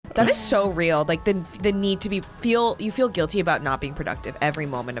That is so real. Like the need to you feel guilty about not being productive every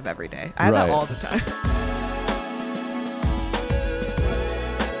moment of every day. I have that all the time.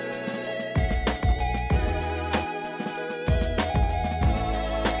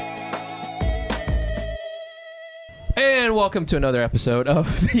 And welcome to another episode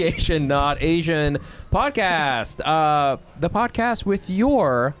of the Asian Not Asian podcast. The podcast with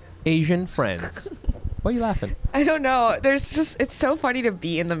your Asian friends. Why are you laughing? I don't know. It's so funny to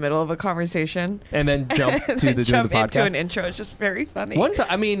be in the middle of a conversation And then jump to the podcast. Into an intro. It's just very funny. That's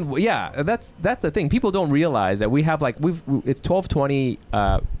the thing. People don't realize that we have it's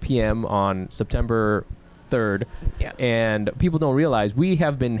 12:20 p.m. on September 3rd, and people don't realize we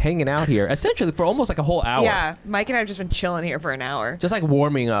have been hanging out here essentially for almost like a whole hour. Yeah, Mike and I have just been chilling here for an hour. Just like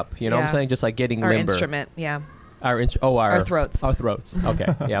warming up, you know what I'm saying? Just like getting our limber. Instrument, yeah. Our throats. Our throats. Okay.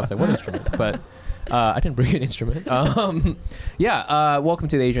 Yeah, I was like, what instrument? But I didn't bring an instrument. Welcome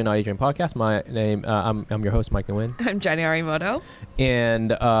to the Asian Not Asian podcast. My name, I'm your host, Mike Nguyen. I'm Jenny Arimoto.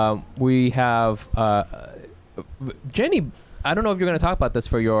 And we have Jenny. I don't know if you're going to talk about this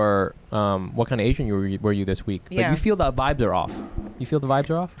for your what kind of Asian were you this week? Yeah. But you feel that vibes are off. You feel the vibes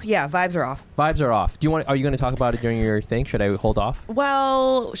are off? Yeah, vibes are off. Vibes are off. Are you going to talk about it during your thing? Should I hold off?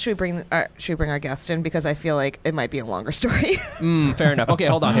 Well, should we bring our guest in, because I feel like it might be a longer story. Fair enough. Okay,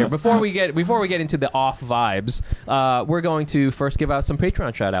 hold on here. Before we get into the off vibes, we're going to first give out some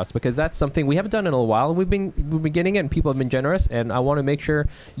Patreon shout outs, because that's something we haven't done in a while. We've been getting it, and people have been generous, and I want to make sure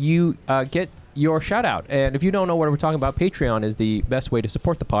you get your shout out. And if you don't know what we're talking about, Patreon is the best way to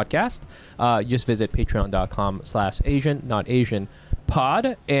support the podcast. Just visit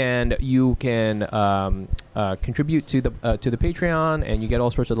patreon.com/AsianNotAsianPod, and you can contribute to the Patreon, and you get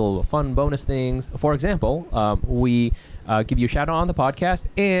all sorts of little fun bonus things. For example, we give you a shout out on the podcast,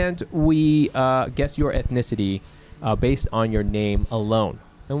 and we guess your ethnicity based on your name alone.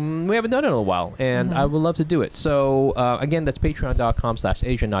 And we haven't done it in a while, and I would love to do it. So again, that's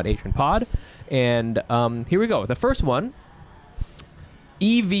patreon.com/AsianNotAsianPod. And here we go. The first one,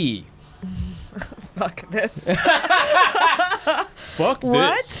 EV. Fuck this. Fuck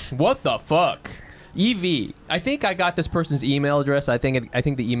what? this. What the fuck? EV. I think I got this person's email address. I think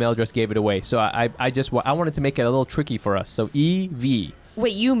the email address gave it away. So I wanted to make it a little tricky for us. So EV.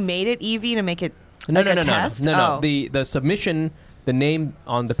 Wait, you made it EV to make it No. test? No. The submission, the name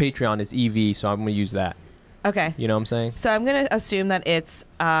on the Patreon is EV, so I'm going to use that. Okay. You know what I'm saying? So I'm going to assume that it's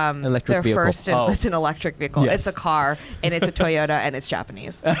electric their vehicle. first. It's an electric vehicle. Yes. It's a car, and it's a Toyota, and it's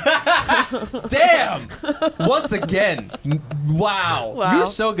Japanese. Damn! Once again, wow. You're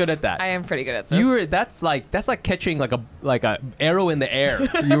so good at that. I am pretty good at this. That's like catching like a arrow in the air.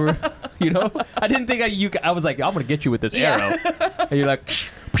 You were, I didn't think I was like, I'm gonna get you with this arrow, and you're like,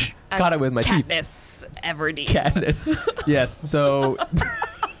 caught it with my teeth. Katniss Everdeen. Katniss. Yes. So.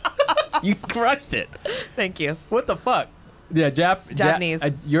 You crushed it. Thank you. What the fuck? Yeah, Japanese.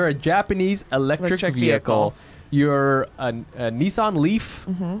 You're a Japanese electric vehicle. You're a Nissan Leaf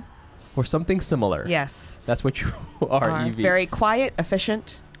or something similar. Yes. That's what you are, EV. Very quiet,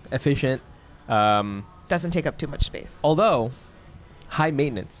 efficient. Doesn't take up too much space. Although, high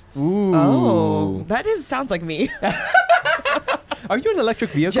maintenance. Ooh. Oh, that sounds like me. Are you an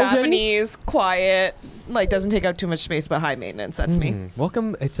electric vehicle, Japanese, Jenny? Quiet, doesn't take up too much space, but high maintenance. That's me.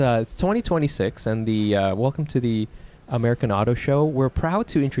 Welcome. It's 2026, and welcome to the American Auto Show. We're proud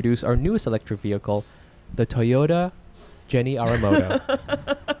to introduce our newest electric vehicle, the Toyota Jenny Arimoto.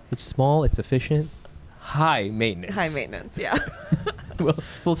 It's small, it's efficient, high maintenance. High maintenance, yeah.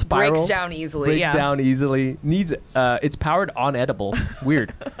 will spiral. Breaks down easily. Needs. It's powered on edible.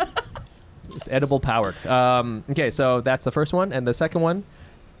 Weird. It's edible powered. Okay, so that's the first one. And the second one,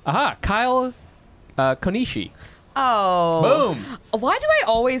 Kyle Konishi. Oh. Boom. Why do I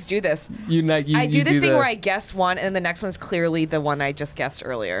always do this? I do this thing where I guess one, and the next one's clearly the one I just guessed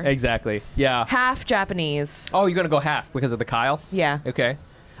earlier. Exactly. Yeah. Half Japanese. Oh, you're going to go half because of the Kyle? Yeah. Okay.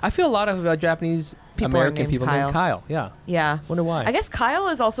 I feel a lot of Japanese American people named Kyle. Yeah. Yeah. Wonder why. I guess Kyle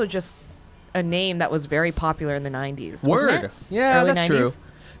is also just a name that was very popular in the 90s. Word. Wasn't it? Yeah, Early that's 90s? true.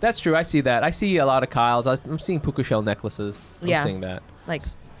 That's true. I see that. I see a lot of Kyles. I'm seeing puka shell necklaces. I'm seeing that. Like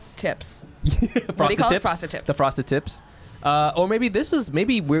tips. What do you call it? Frosted tips. The frosted tips. Or maybe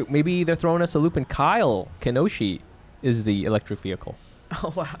maybe they're throwing us a loop, and Kyle Kenoshi is the electric vehicle.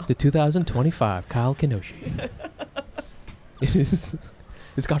 Oh wow. The 2025 Kyle Kenoshi. It is.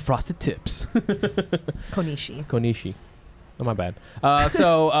 It's got frosted tips. Konishi. Oh, my bad.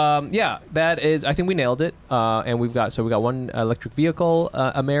 Yeah, that is. I think we nailed it. And we got one electric vehicle,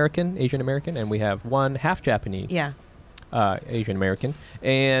 Asian American, and we have one half Japanese. Yeah. Asian American.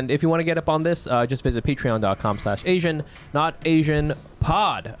 And if you want to get up on this, just visit patreon.com/Asian, not Asian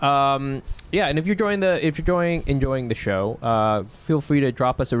pod. Yeah, and if you're enjoying the show, feel free to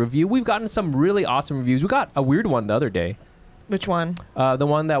drop us a review. We've gotten some really awesome reviews. We got a weird one the other day. Which one? The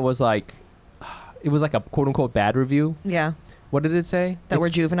one that was like, it was like a quote unquote bad review. Yeah. What did it say? That we're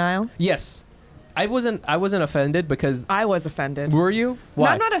juvenile? Yes. I wasn't offended because I was offended. Were you? Why?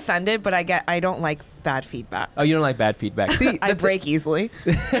 No, I'm not offended, but I don't like bad feedback. Oh, you don't like bad feedback. See, I break easily.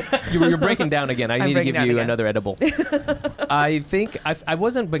 You're breaking down again. I need to give you again. another edible. I think I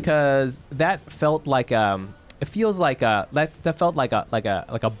wasn't, because that felt like it feels like that felt like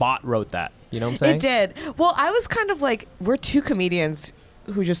a bot wrote that. You know what I'm saying? It did. Well, I was kind of like, we're two comedians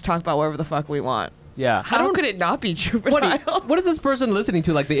who just talk about whatever the fuck we want. Yeah. How could it not be juvenile? What is this person listening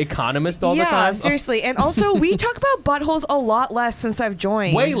to? Like The Economist all the time? Yeah, seriously. And also, we talk about buttholes a lot less since I've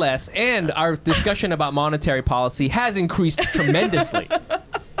joined. Way less. And our discussion about monetary policy has increased tremendously.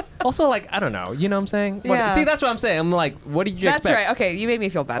 Also, like, I don't know. You know what I'm saying? Yeah. See, that's what I'm saying. I'm like, what did you expect? That's right. Okay, you made me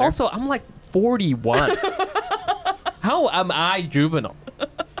feel better. Also, I'm like 41. How am I juvenile?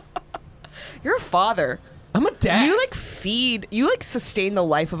 You're a father. I'm a dad. You sustain the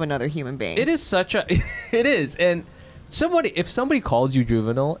life of another human being. It is such a, it is. And if somebody calls you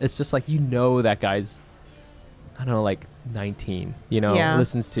juvenile, it's just like, you know, that guy's, I don't know, like 19,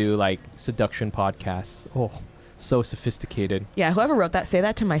 listens to like seduction podcasts. Oh, so sophisticated. Yeah, whoever wrote that, say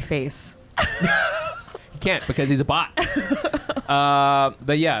that to my face. He can't, because he's a bot.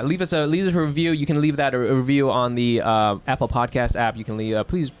 But yeah, leave us a review. You can leave that a review on the Apple Podcast app. You can leave.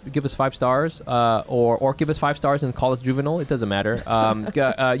 Please give us 5 stars, or give us 5 stars and call us juvenile. It doesn't matter.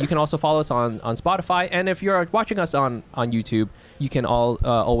 You can also follow us on Spotify, and if you're watching us on YouTube, you can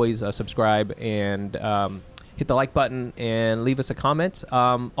always subscribe and hit the like button and leave us a comment.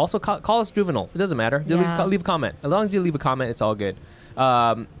 Also, call us juvenile. It doesn't matter. Yeah. Leave a comment. As long as you leave a comment, it's all good.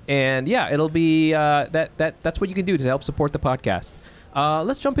 And yeah, it'll be that's what you can do to help support the podcast.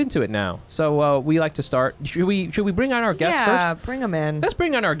 Let's jump into it now. So we like to start. Should we bring on our guest first? Yeah, bring him in. Let's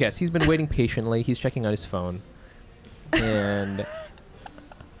bring on our guest. He's been waiting patiently. He's checking on his phone, and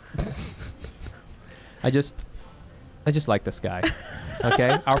I just like this guy.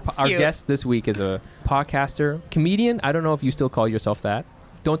 Okay, our guest this week is a podcaster, comedian. I don't know if you still call yourself that.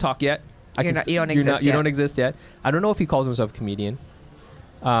 Don't talk yet. You don't exist yet. You don't exist yet. I don't know if he calls himself a comedian,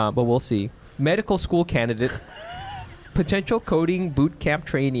 but we'll see. Medical school candidate, potential coding boot camp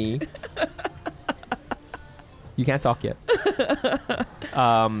trainee. You can't talk yet.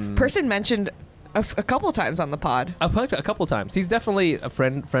 Person mentioned a couple times on the pod. A couple times. He's definitely a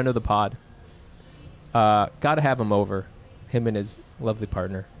friend of the pod. Gotta have him over. Him and his lovely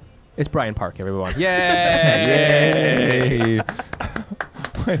partner. It's Brian Park, everyone. Yay! Yay!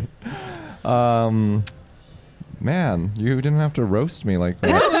 Wait. Man, you didn't have to roast me like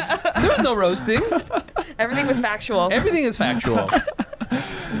that. Roast? There was no roasting. Everything was factual. Everything is factual.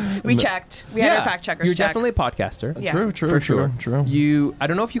 We checked. We had our fact checkers. You're definitely a podcaster. Yeah. True. For sure. True. I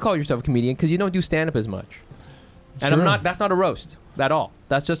don't know if you call yourself a comedian because you don't do stand-up as much. And True. that's not a roast at all.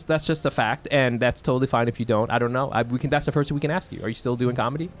 That's just a fact, and that's totally fine if you don't. I don't know. That's the first thing we can ask you. Are you still doing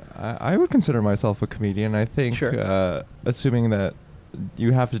comedy? I would consider myself a comedian. I think, Sure. Assuming that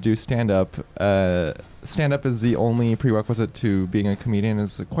you have to do stand-up. Stand-up is the only prerequisite to being a comedian.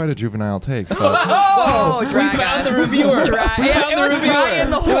 Is quite a juvenile take. But Oh, drag we found us. the reviewer. We found the reviewer.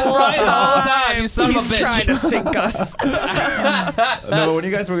 Brian the whole time. You son of a He's bitch. trying to sink us. no, when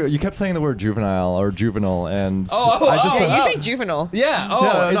you kept saying the word juvenile or juvenile, and I just Yeah, you say juvenile. Yeah.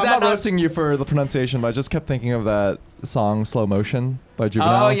 No, Is I'm that not roasting you for the pronunciation, but I just kept thinking of that song "Slow Motion" by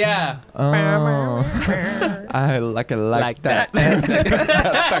Juvenile. Oh yeah. Oh, I like it like that.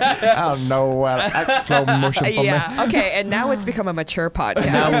 I don't know what slow motion for me. Yeah. Okay, and now it's become a mature podcast.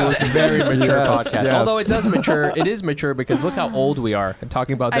 Now it's a very mature Yes, podcast. yes. Although it is mature because look how old we are and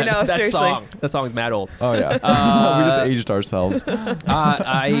talking about that, I know, that seriously. song. That song's mad old. Oh yeah, we just aged ourselves.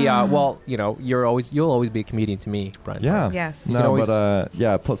 Well, you'll always be a comedian to me, Brian. Yeah. Park. Yes. You can No, always- but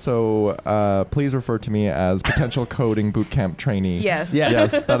yeah. So please refer to me as potential coding bootcamp trainee. Yes. Yeah.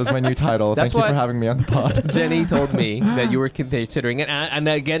 Yes, that is my new title. That's Thank you what- for having me on the pod. Jenny told me that you were considering it, and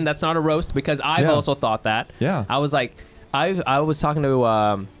again, that's not a roast because I've Yeah. also thought that. Yeah. I was like, I was talking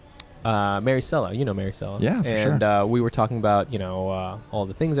to Mary Sella. You know Mary Sella. Yeah, for and sure. we were talking about all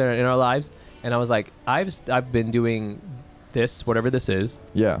the things that are in our lives, and I was like, I've been doing this, whatever this is,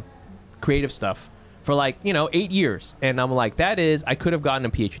 Yeah. creative stuff for 8 years, and I'm like, I could have gotten a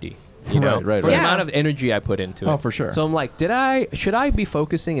PhD. Right, for the right. amount of energy I put into it. Oh, for sure. So I'm like, should I be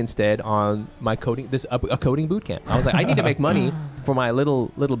focusing instead on my coding, a coding boot camp? I was like, I need to make money for my little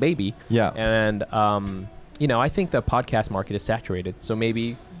baby. Yeah. And I think the podcast market is saturated. So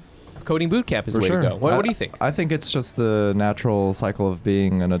maybe coding bootcamp is For the way sure. to go. What do you think? I think it's just the natural cycle of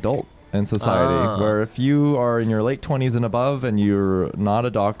being an adult in society, where if you are in your late 20s and above and you're not a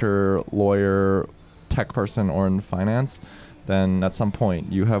doctor, lawyer, tech person, or in finance, then at some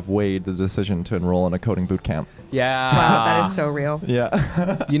point you have weighed the decision to enroll in a coding bootcamp. Yeah. Wow, that is so real.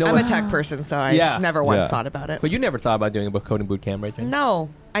 Yeah. You know I'm what? a tech person, so I Yeah. never once Yeah. thought about it. But you never thought about doing a coding bootcamp, right, Jen? No,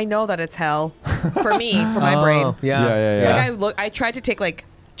 I know that it's hell for me, for my brain. Yeah. Yeah. Like I tried to take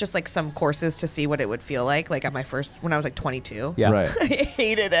just some courses to see what it would feel like at my first when I was like 22. Yeah. Right. I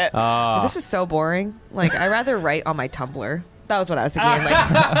hated it. This is so boring. Like I'd rather write on my Tumblr. That was what I was thinking in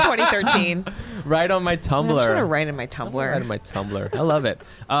like 2013. Right on my Tumblr. I'm just gonna write in my Tumblr. Right on my Tumblr. I love it.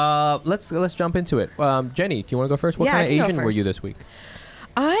 Let's jump into it. Jenny, do you want to go first? What Yeah, I kind of can go Asian were first. you this week?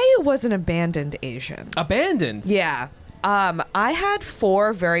 I was an abandoned Asian. Abandoned. Yeah. I had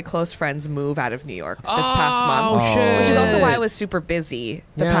 4 very close friends move out of New York this past Oh, month, shit. which is also why I was super busy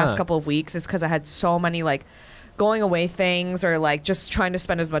the Yeah. past couple of weeks. Is because I had so many like going away things or like just trying to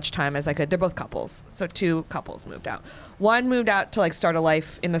spend as much time as I could. They're both couples, so 2 couples moved out. One moved out to like start a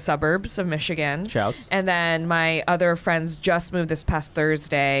life in the suburbs of Michigan. Shouts. And then my other friends just moved this past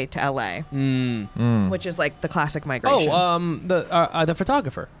Thursday to LA, which is like the classic migration. The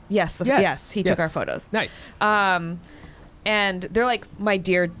photographer. Yes, he took our photos. Nice. And they're like my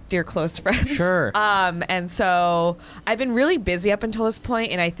dear close friends. Sure. And so I've been really busy up until this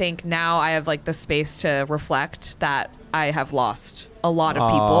point, and I think now I have like the space to reflect that I have lost a lot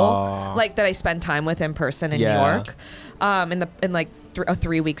of people, like that I spend time with in person in New York, in like a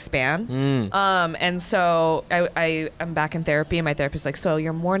 3-week span. And so I am back in therapy, and my therapist's like, so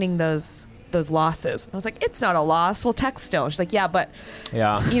you're mourning those losses. I was like, it's not a loss. We'll text still. She's like, yeah, but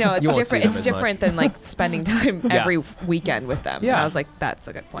Yeah. you know, You it's won't see different. them It's as different than like spending time Yeah. every weekend with them. Yeah. And I was like, that's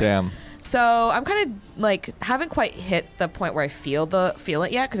a good point. Damn. So I'm kind of like haven't quite hit the point where I feel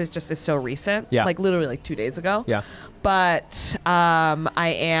it yet because it's so recent. Yeah. Like literally like 2 days ago. Yeah. But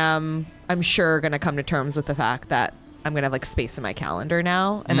I'm sure gonna come to terms with the fact that I'm gonna have like space in my calendar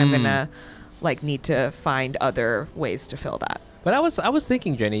now, and I'm gonna like need to find other ways to fill that. But I was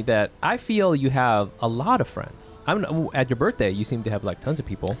thinking, Jenny, that I feel you have a lot of friends. At your birthday, you seem to have like tons of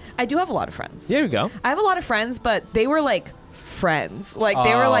people. I do have a lot of friends. There you go. I have a lot of friends, but they were like friends. Like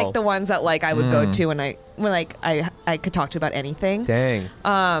they were Oh. like the ones that like I would go to when I could talk to about anything. Dang.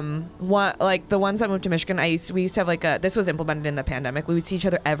 One like the ones that moved to Michigan, we used to have this was implemented in the pandemic. We would see each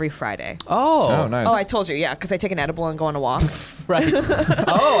other every Friday. Oh. nice. Oh, I told you, yeah, because I take an edible and go on a walk. Right.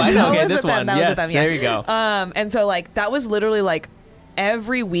 Oh, I know. That Okay, was this with them, one. that was Yes. with them, yeah. There you go. And so like that was literally like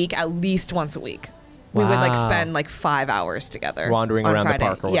every week, at least once a week. We would like Wow. spend like 5 hours together, Wandering on around Friday. the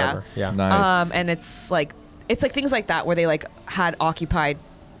park or whatever. Yeah. Nice. And it's like things like that where they like had occupied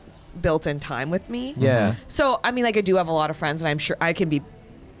built-in time with me. Yeah. So I mean, like I do have a lot of friends, and I'm sure I can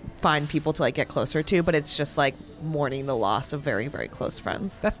find people to like get closer to, but it's just like mourning the loss of very, very close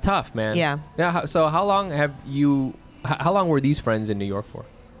friends. That's tough, man. Yeah. Yeah. So how long have you? How long were these friends in New York for?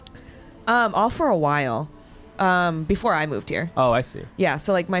 All for a while, before I moved here. Oh, I see. Yeah.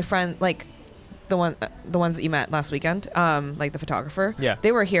 So like my friend, like the ones that you met last weekend, like the photographer. Yeah.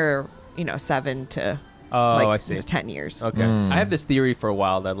 They were here, 7 to Oh, like I see. 10 years. Okay. I have this theory for a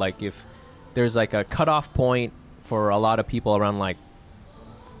while that like if there's like a cutoff point for a lot of people around like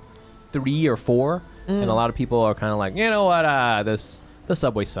 3 or 4, and a lot of people are kind of like, you know what, the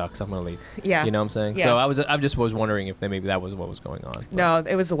subway sucks. I'm gonna leave. Yeah. You know what I'm saying? Yeah. So I just was wondering if maybe that was what was going on. But- No,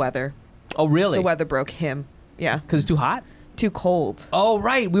 it was the weather. Oh, really? The weather broke him. Yeah. Because it's too hot. Too cold. Oh,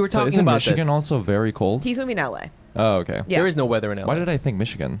 right. We were But talking isn't about Michigan this. also very cold? He's moving to LA. Oh, okay. Yeah. There is no weather in LA. Why did I think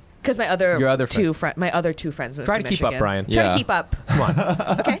Michigan? Because my Your other two friends moved Try to to keep Michigan. up, Brian. Try Yeah. to keep up. Come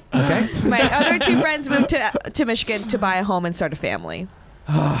on. Okay. Okay. My other 2 friends moved to Michigan to buy a home and start a family.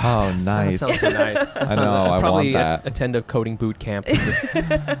 Oh, nice. That sounds so nice. That I know, I'd I probably want that. attend a coding boot camp.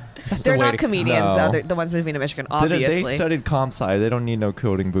 That's They're the way not to comedians, No. the ones moving to Michigan, They obviously. studied comp sci. They don't need no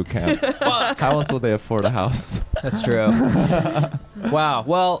coding boot camp. How else would they afford a house? That's true. Wow.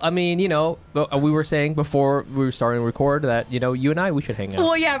 Well, I mean, we were saying before we were starting to record that, you and I, we should hang out.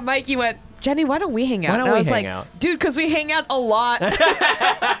 Well, yeah, Mike, you went, Jenny, why don't we hang out? Why don't and I we was hang like, out? dude, because we hang out a lot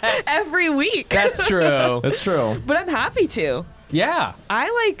every week. That's true. That's true. But I'm happy to. Yeah.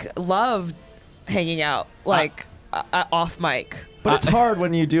 I love hanging out off mic. But it's hard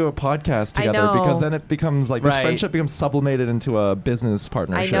when you do a podcast I together know. because then it becomes like this Right. friendship becomes sublimated into a business I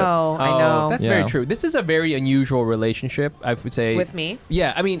partnership. know. Oh, that's very Yeah. true. This is a very unusual relationship, I would say. With me?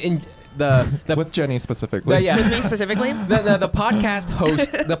 Yeah. I mean, in the With Jenny specifically. yeah. With me specifically? the podcast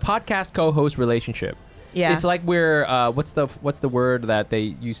host, the podcast co-host relationship Yeah. It's like we're what's the word that they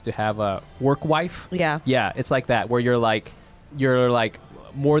used to have, a work wife? Yeah. Yeah, it's like that, where you're like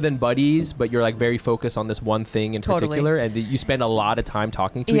more than buddies, but you're like very focused on this one thing in Totally. particular, and you spend a lot of time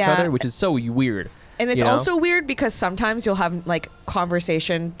talking to each Yeah. other, which is so weird. And it's you know? also weird because sometimes you'll have like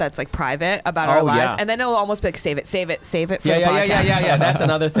conversation that's like private about Oh, our lives, yeah. and then it'll almost be like save it for Yeah, the yeah, podcast. yeah. That's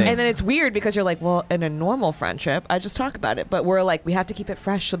another thing. And then it's weird because you're like, well, in a normal friendship, I just talk about it, but we're like, we have to keep it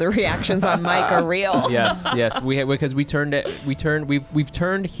fresh so the reactions on mic are real. yes, because we've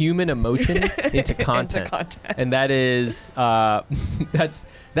turned human emotion into content, and that is that's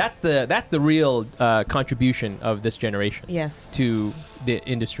the real contribution of this generation Yes. to the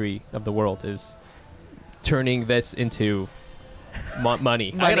industry of the world, is turning this into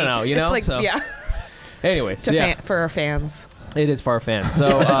money. I don't know, It's like, so yeah, anyways, for our fans. it is for our fans.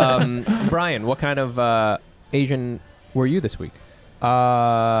 So Brian, what kind of Asian were you this week?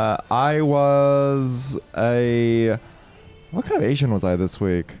 I was what kind of Asian was I this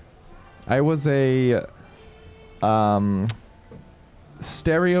week? I was a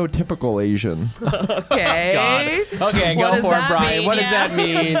stereotypical Asian. Okay. God. Okay, What go does for it, that Brian. mean? What does Yeah. that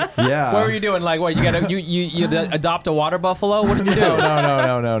mean? Yeah. What were you doing? Like, what, you adopt a water buffalo? What did you do?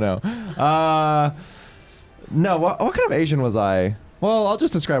 No. No, what kind of Asian was I? Well, I'll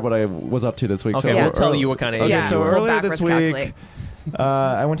just describe what I was up to this week. Okay, Yeah. we'll tell you what kind of Okay, Asian Yeah, so you were. we'll earlier this backwards week, calculate.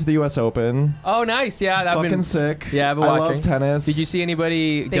 I went to the U.S. Open. Oh, nice. Yeah, I've Fucking been sick. Yeah, I've been I watching. love tennis. Did you see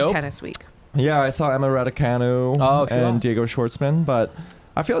anybody Big dope? tennis week. Yeah, I saw Emma Raducanu Oh, sure. and Diego Schwartzman, but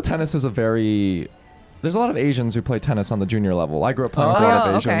I feel tennis is there's a lot of Asians who play tennis on the junior level. I grew up playing with a lot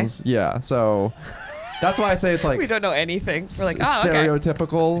of okay. Asians. Yeah, so that's why I say it's like We don't know anything. We're like, oh, okay.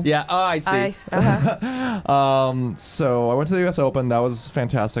 stereotypical. Yeah. Oh, I see. So I went to the U.S. Open. That was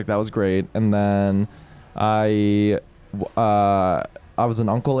fantastic. That was great. And then I was an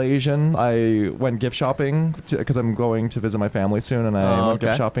Uncle Asian. I went gift shopping because I'm going to visit my family soon, and I went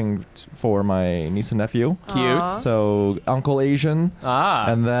gift shopping for my niece and nephew. Cute. Aw. So Uncle Asian.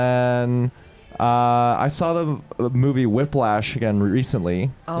 And then I saw the movie Whiplash again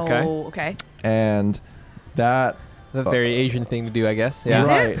recently, Oh, okay. and that. A very Asian thing to do, I guess. Is Yeah.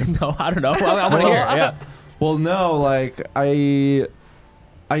 Right. No, I don't know. I want to hear. Yeah. Well, no, like I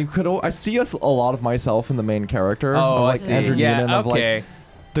see a lot of myself in the main character. Oh, of, I like see. Andrew Yeah. Neiman, of Okay. like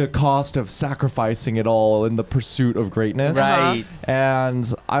the cost of sacrificing it all in the pursuit of greatness. Right.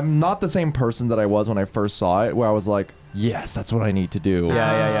 And I'm not the same person that I was when I first saw it, where I was like, yes, that's what I need to do.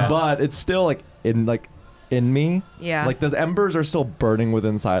 Yeah. But it's still like in me. Yeah. Like those embers are still burning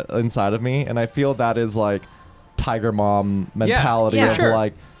inside of me, and I feel that is like Tiger Mom mentality Yeah, of sure.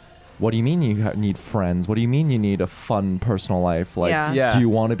 like, what do you mean you need friends? What do you mean you need a fun personal life? Like, Yeah. Yeah. do you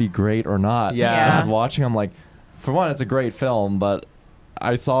want to be great or not? Yeah. And I was watching, I'm like, for one, it's a great film, but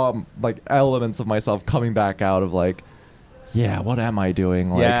I saw like elements of myself coming back out of like, yeah, what am I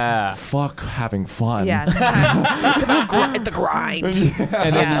doing? Like, Yeah. fuck having fun. Yeah, it's about the grind.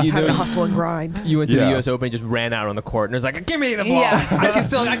 And then Yeah, you time know, to hustle and grind. you went to Yeah. the U.S. Open and just ran out on the court and was like, "Give me the ball! Yeah. I can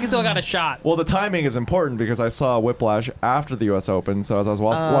still got a shot." Well, the timing is important because I saw Whiplash after the U.S. Open. So as I was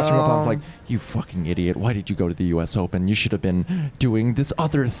watching Whiplash, I was like, "You fucking idiot! Why did you go to the U.S. Open? You should have been doing this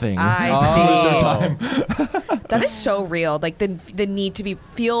other thing." I see. Their time. That is so real. Like the need to you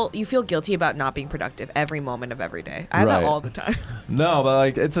feel guilty about not being productive every moment of every day. I have that Right. all the time. No, but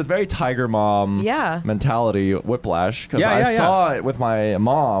like it's a very Tiger Mom Yeah. mentality, Whiplash. Because Yeah, I yeah. saw it with my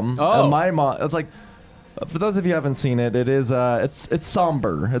mom. Oh. And my mom. It's like, for those of you who haven't seen it, it is it's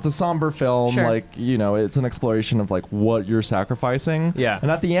somber. It's a somber film. Sure. Like, you know, it's an exploration of like what you're sacrificing. Yeah.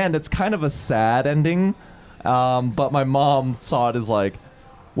 And at the end, it's kind of a sad ending. But my mom saw it as like,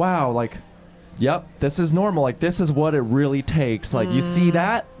 wow, like, yep, this is normal. Like, this is what it really takes. Like, you see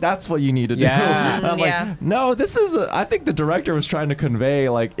that? That's what you need to do. Yeah. And I'm Yeah. like, no, this is. I think the director was trying to convey,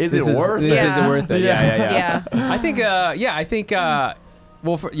 like, is it worth this it? Is it worth it? Yeah. Yeah. I think.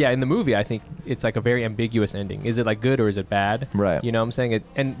 Well, in the movie, I think it's like a very ambiguous ending. Is it like good or is it bad? Right. You know what I'm saying?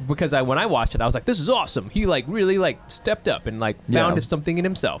 And because when I watched it, I was like, this is awesome. He like really like stepped up and like found Yeah. something in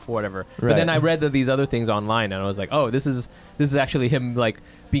himself or whatever. But Right. then I read these other things online and I was like, oh, this is actually him like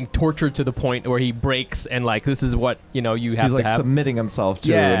being tortured to the point where he breaks and like this is what you have He's to like have. submitting himself to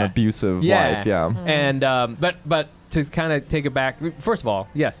Yeah. an abusive Yeah. life. Yeah. And but to kind of take it back, first of all,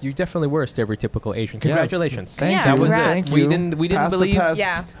 yes, you definitely were a stereotypical Asian. Congratulations. Thank Yeah, you. That was congrats. it. Thank We you. didn't Passed the believe test.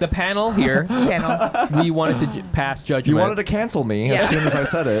 Yeah. the panel here. Panel. We wanted to pass judgment. You wanted to cancel me Yeah. as soon as I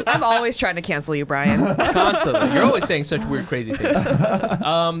said it. I'm always trying to cancel you, Brian. constantly. You're always saying such weird, crazy things.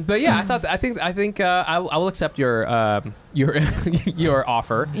 But yeah, I think I will accept your your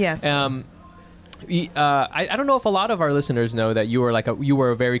offer. Yes. I don't know if a lot of our listeners know that you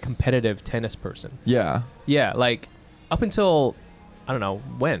were a very competitive tennis person. Yeah. Yeah, like up until I don't know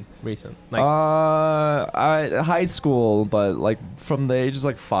when recent. Like high school, but like from the ages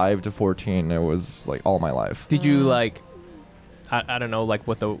like 5 to 14, it was like all my life. did you like I don't know like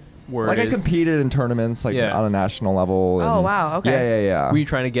what the word Like is. I competed in tournaments like Yeah. on a national level. Oh, and- wow. Okay. Yeah. Were you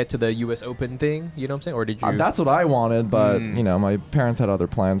trying to get to the US Open thing, you know what I'm saying? Or did you That's what I wanted, but you know, my parents had other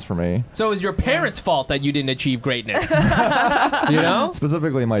plans for me. So it was your parents' fault that you didn't achieve greatness. You know?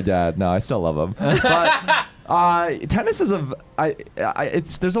 Specifically, my dad. No, I still love him. But tennis is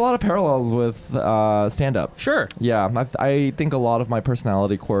there's a lot of parallels with stand up. Sure. Yeah, I think a lot of my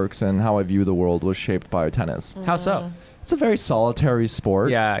personality quirks and how I view the world was shaped by tennis. How so? It's a very solitary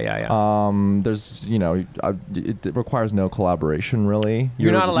sport. Yeah. There's, you know, it requires no collaboration really.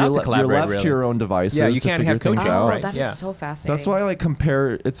 You're not allowed to collaborate, You're left really. to your own devices. Yeah, you to can't figure have things coaching. out. Oh, Right. that is Yeah. so fascinating. That's why I like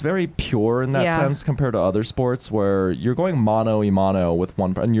compare. It's very pure in that Yeah. sense compared to other sports where you're going mano a mano with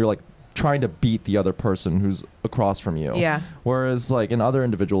one, and you're like trying to beat the other person who's across from you. Yeah. Whereas like in other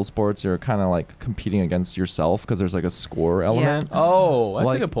individual sports, you're kind of like competing against yourself because there's like a score element. Oh, that's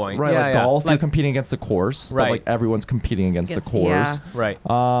like, a good point. Right, Yeah, like yeah. golf, you're Like- competing against the course, Right. but like everyone's competing against the Against- course. Right.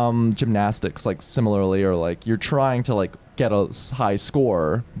 Gymnastics, like similarly, or like you're trying to like get a high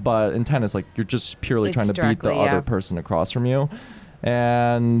score, but in tennis, like you're just purely It's trying to beat the directly, yeah. other person across from you.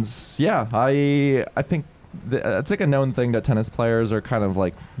 And yeah, I think it's like a known thing that tennis players are kind of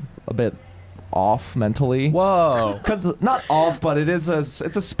like a bit off mentally. Whoa. Because not off, but it's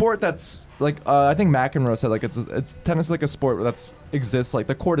a sport that's like I think McEnroe said like it's tennis is like a sport that's exists like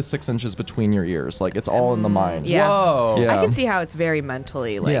the court is 6 inches between your ears, like it's all in the mind. Yeah. Whoa. Yeah. I can see how it's very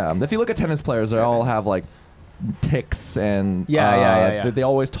mentally like. Yeah, if you look at tennis players, they all have like tics and Yeah. They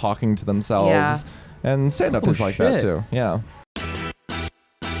always talking to themselves. Yeah. And stand up Oh, is like that shit. too. Yeah.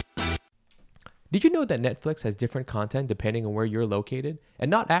 Did you know that Netflix has different content depending on where you're located? And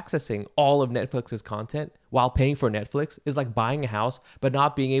not accessing all of Netflix's content while paying for Netflix is like buying a house but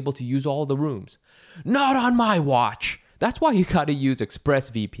not being able to use all the rooms. Not on my watch! That's why you gotta use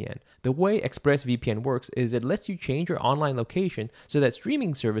ExpressVPN. The way ExpressVPN works is it lets you change your online location so that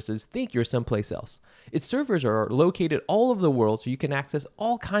streaming services think you're someplace else. Its servers are located all over the world so you can access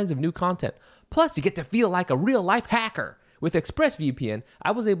all kinds of new content. Plus, you get to feel like a real-life hacker. With ExpressVPN, I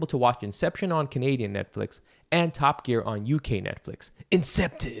was able to watch Inception on Canadian Netflix and Top Gear on UK Netflix.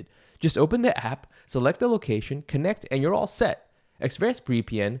 Incepted! Just open the app, select the location, connect, and you're all set.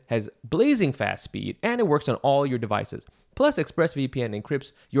 ExpressVPN has blazing fast speed and it works on all your devices. Plus, ExpressVPN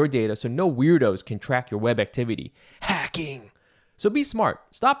encrypts your data so no weirdos can track your web activity. Hacking! So be smart.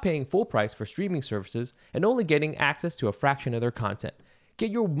 Stop paying full price for streaming services and only getting access to a fraction of their content.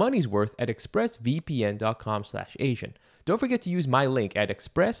 Get your money's worth at expressvpn.com/Asian. Don't forget to use my link at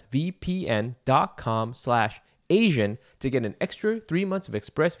expressvpn.com/Asian to get an extra 3 months of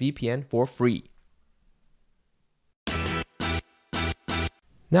ExpressVPN for free.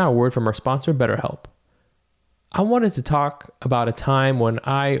 Now a word from our sponsor, BetterHelp. I wanted to talk about a time when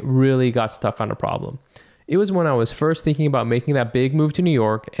I really got stuck on a problem. It was when I was first thinking about making that big move to New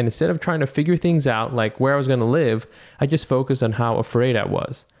York, and instead of trying to figure things out like where I was going to live, I just focused on how afraid I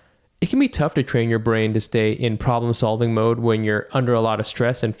was. It can be tough to train your brain to stay in problem-solving mode when you're under a lot of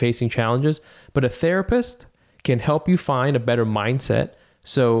stress and facing challenges, but a therapist can help you find a better mindset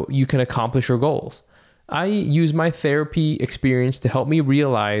so you can accomplish your goals. I use my therapy experience to help me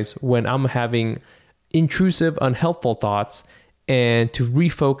realize when I'm having intrusive, unhelpful thoughts and to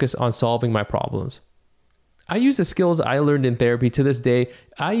refocus on solving my problems. I use the skills I learned in therapy to this day.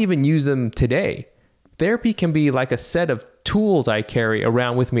 I even use them today. Therapy can be like a set of tools I carry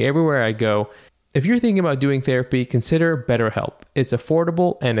around with me everywhere I go. If you're thinking about doing therapy, consider BetterHelp. It's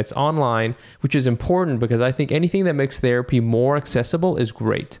affordable and it's online, which is important because I think anything that makes therapy more accessible is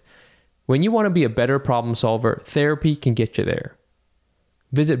great. When you want to be a better problem solver, therapy can get you there.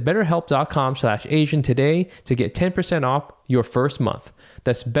 Visit betterhelp.com/Asian today to get 10% off your first month.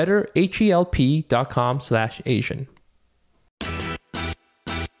 That's betterhelp.com/Asian.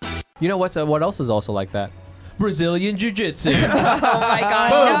 You know what else is also like that? Brazilian Jiu-Jitsu. Oh my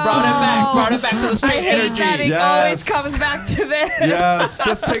God. Boom, no. brought it back to the I straight hate energy. that it Yes. always comes back to this. Yes,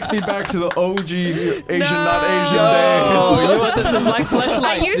 this takes me back to the OG Asian, not Asian Oh, days. you know what this is like? Fleshlights,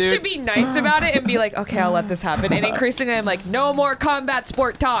 I used dude. to be nice about it and be like, okay, I'll let this happen. And increasingly, I'm like, no more combat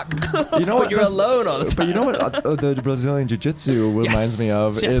sport talk. You know what? You're this- alone all the time. But you know what the Brazilian Jiu-Jitsu reminds me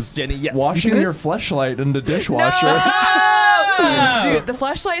of Yes, is Jenny, yes. You washing see your this? fleshlight in the dishwasher. No! Dude, the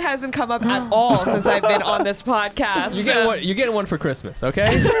fleshlight hasn't come up at all since I've been on this podcast. You're getting one for Christmas,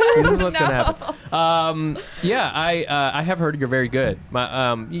 okay? This is what's gonna happen. Yeah, I have heard you're very good.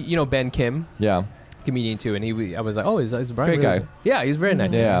 You know Ben Kim, Yeah. comedian too, and I was like, oh, is Brian Great really guy. good? Yeah, he's very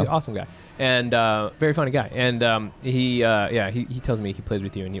nice. Yeah. He's an awesome guy, and very funny guy. And he tells me he plays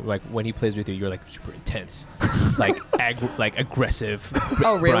with you, and like when he plays with you, you're like super intense, like aggressive.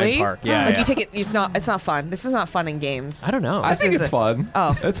 Oh, really? Brian Park. Yeah, Like yeah. you take it. It's not fun. This is not fun in games. I don't know. I think is it's it. fun.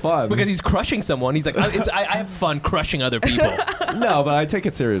 Oh. It's fun. because he's crushing someone. He's like, I have fun crushing other people. No, but I take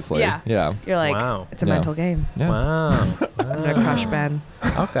it seriously. Yeah. Yeah. You're like, Wow. it's a Yeah. mental game. Yeah. Wow. I'm gonna crush Ben.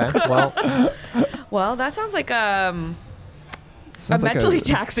 Okay. Well, Well, that sounds like a Sounds like mentally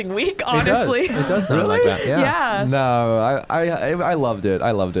taxing week. it Honestly. does sound like that. Yeah. Yeah. No, I loved it.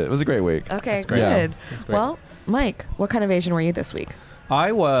 I loved it. It was a great week. Okay. That's great. Good. Yeah. That's great. Well, Mike, what kind of Asian were you this week?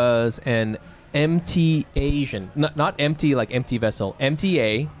 I was an MT Asian, not empty like empty vessel.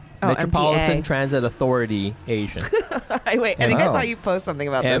 MTA, Oh, Metropolitan MTA. Transit Authority Asian. I think I Oh. saw you post something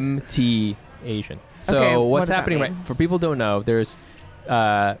about this. MT Asian. So Okay, what what's does that happening mean? right? For people who don't know, there's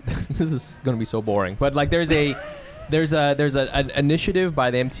this is going to be so boring, but like there's an initiative by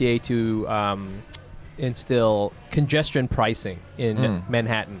the MTA to instill congestion pricing in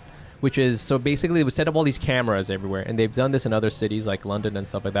Manhattan, which is so basically it would set up all these cameras everywhere, and they've done this in other cities like London and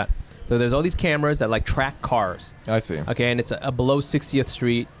stuff like that. So there's all these cameras that like track cars. I see. Okay, and it's a below 60th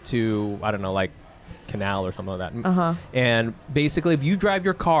Street to I don't know like Canal or something like that. Uh-huh. And basically, if you drive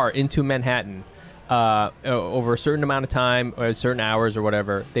your car into Manhattan over a certain amount of time or certain hours or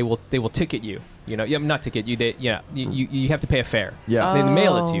whatever, they will ticket you. You know, not ticket you. You have to pay a fare. Yeah. They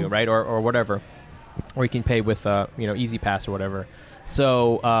mail it to Oh. you, right, or whatever, or you can pay with Easy Pass or whatever.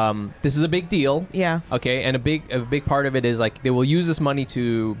 So this is a big deal. Yeah. Okay, and a big part of it is like they will use this money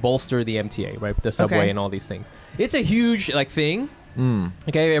to bolster the MTA, right, the subway Okay. and all these things. It's a huge like thing. Mm.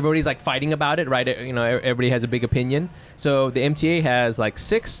 Okay, everybody's like fighting about it, right? You know, everybody has a big opinion. So the MTA has like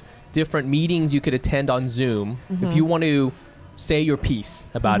 6 different meetings you could attend on Zoom if you want to say your piece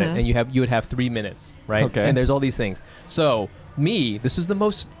about it, and you would have 3 minutes, right? Okay. And there's all these things. So this is the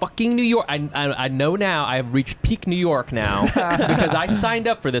most fucking New York. I know now. I've reached peak New York now because I signed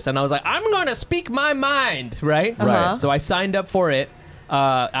up for this, and I was like, I'm gonna speak my mind, right? Right. So I signed up for it.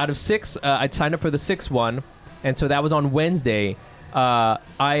 Out of 6, I signed up for the 6th one, and so that was on Wednesday.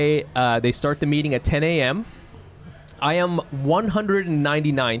 They start the meeting at 10 a.m. I am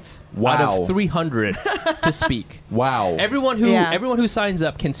 199th out Wow. of 300 to speak. Wow. Everyone who signs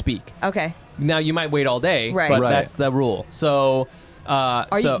up can speak. Okay. Now you might wait all day, Right. but Right. that's the rule. So,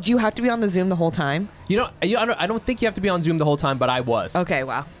 Do you have to be on the Zoom the whole time? I don't think you have to be on Zoom the whole time, but I was. Okay.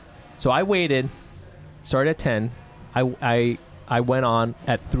 Wow. So I waited. Started at 10. I went on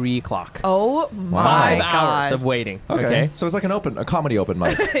at 3 o'clock. Oh my 5 god. hours of waiting. Okay. So it's like a comedy open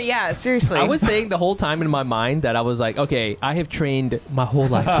mic. Yeah. Seriously. I was saying the whole time in my mind that I was like, okay, I have trained my whole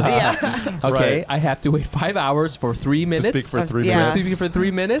life for this. Yeah. Okay, Right. I have to wait 5 hours for 3 minutes. speak for 3 Yeah. minutes. To speak for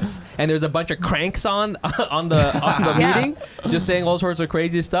 3 minutes, and there's a bunch of cranks on the Yeah. meeting, just saying all sorts of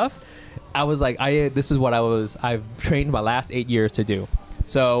crazy stuff. I was like, this is what I've trained my last 8 years to do.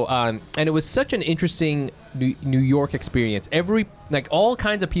 So, and it was such an interesting New York experience. All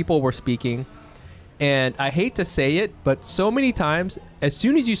kinds of people were speaking, and I hate to say it, but so many times, as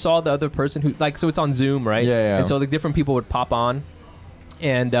soon as you saw the other person so it's on Zoom, right? Yeah. And so the different people would pop on,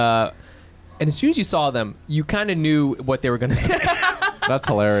 and as soon as you saw them, you kind of knew what they were going to say. That's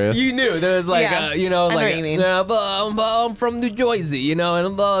hilarious. You knew there was like, Yeah. I I know what you mean. I'm from New Jersey, and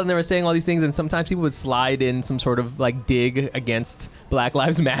they were saying all these things, and sometimes people would slide in some sort of like dig against Black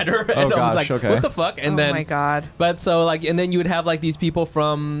Lives Matter, and I was gosh, like, okay. what the fuck? And oh then, my god. but so like, and then you would have like these people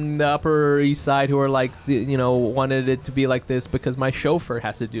from the Upper East Side who are like, wanted it to be like this because my chauffeur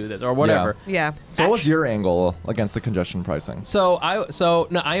has to do this or whatever. Yeah. So what was your angle against the congestion pricing? So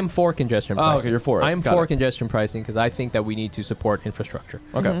I am for congestion Oh, pricing. okay, you're for it. I am Got for it. congestion pricing because I think that we need to support infrastructure.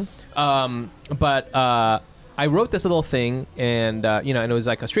 Okay. But I wrote this little thing, and and it was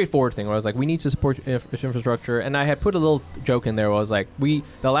like a straightforward thing where I was like, we need to support infrastructure, and I had put a little joke in there where I was like,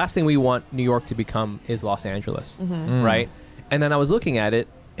 the last thing we want New York to become is Los Angeles, right? And then I was looking at it,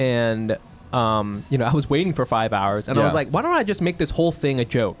 and I was waiting for 5 hours, and I was Yeah. like, why don't I just make this whole thing a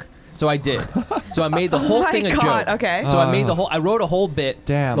joke? So I did. So I made the whole my thing a God, joke. okay. So I made I wrote a whole bit.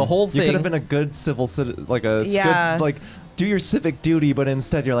 Damn. The whole thing. You could have been a good civil citizen, Yeah. good, like, do your civic duty, but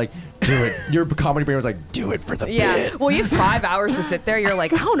instead you're like, do it. Your comedy brain was like, do it for the bit. Well, you have 5 hours to sit there. You're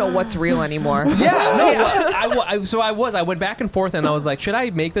like, I don't know what's real anymore. Yeah, no. I went back and forth, and I was like, should I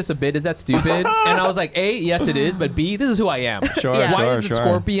make this a bit? Is that stupid? And I was like, A, yes, it is, but B, this is who I am. Sure, Yeah. Why did the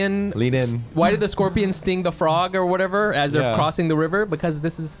scorpion lean in? Why did the scorpion sting the frog or whatever as they're Yeah. crossing the river?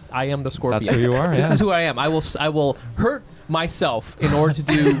 Because I am the scorpion. That's who you are. This yeah. is who I am. I will hurt myself in order to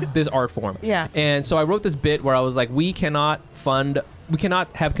do this art form. Yeah. And so I wrote this bit where I was like, we cannot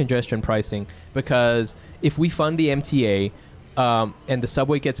have congestion pricing, because if we fund the MTA and the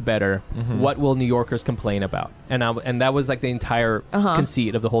subway gets better, what will New Yorkers complain about? And that was like the entire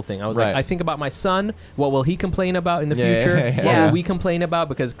conceit of the whole thing. I was like, I think about my son. What will he complain about in the future? What will we complain about?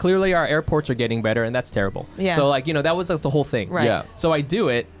 Because clearly our airports are getting better, and that's terrible. Yeah. So like, that was like the whole thing. Right. Yeah. So I do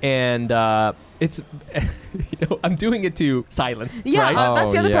it, and it's I'm doing it to silence. Yeah, Right?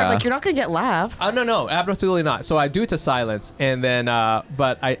 that's the other part. yeah. Like, you're not gonna get laughs. Oh no, absolutely not. So I do it to silence, and then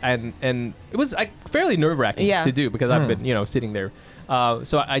but and it was like fairly nerve wracking to do, because I've been sitting there.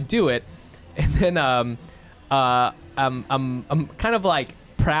 So I do it, and then I'm kind of like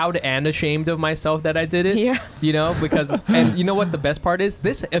proud and ashamed of myself that I did it. Yeah. Because and you know what the best part is?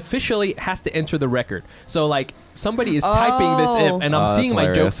 This officially has to enter the record. So like somebody is typing this if, and I'm seeing my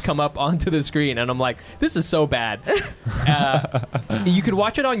hilarious. jokes come up onto the screen, and I'm like, this is so bad. You can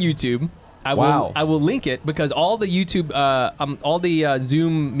watch it on YouTube. I will link it, because all the YouTube, all the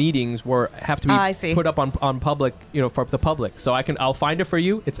Zoom meetings have to be put up on public, for the public. So I'll find it for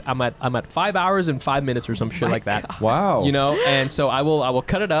you. I'm at 5 hours and 5 minutes or some shit like that. God. Wow. And so I will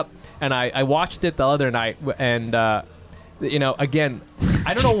cut it up, and I watched it the other night, and again,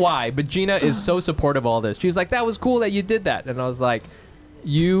 I don't know why, but Gina is so supportive of all this. She was like, that was cool that you did that, and I was like,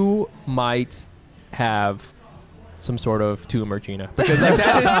 you might have some sort of tumor, Gina, because like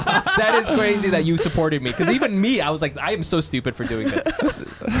that is crazy that you supported me, because even me, I was like, I am so stupid for doing this.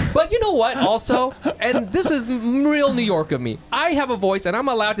 But you know what, also, and this is real New York of me, I have a voice, and I'm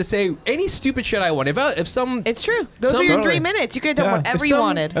allowed to say any stupid shit I want. If some It's true. Those are your 3 minutes. You could have done whatever you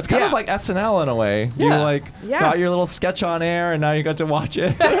wanted. It's kind of like SNL in a way. You got your little sketch on air, and now you got to watch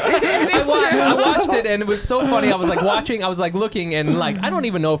it. I watched it, and it was so funny. I was like watching, I was like looking, and like I don't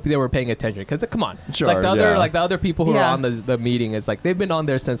even know if they were paying attention, because come on, Sure, like the other people who are on the meeting, is like they've been on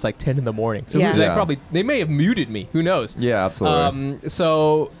there since like 10 in the morning. So they may have muted me. Who knows? Yeah, absolutely.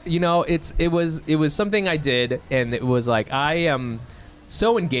 So it was something I did, and it was like, I am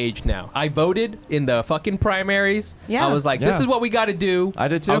so engaged now. I voted in the fucking primaries. Yeah. I was like, this is what we got to do. I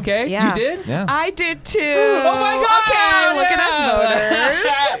did too. Okay, Yeah. you did? Yeah. I did too. Oh my God! Okay, look at us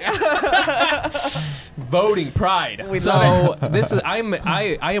voters. Voting pride. We So love this is I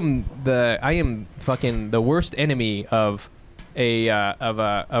am fucking the worst enemy of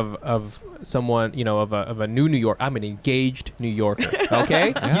someone, of a new New York. I'm an engaged New Yorker.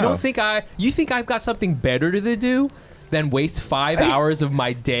 Okay? Yeah. You think I've got something better to do than waste 5 hours of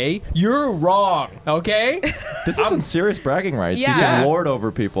my day? You're wrong. Okay? This is some serious bragging rights. Yeah. You can lord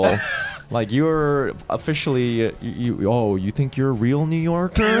over people. Like, you're officially, you think you're a real New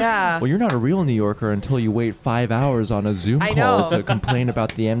Yorker? Yeah. Well, you're not a real New Yorker until you wait 5 hours on a Zoom I call know. to complain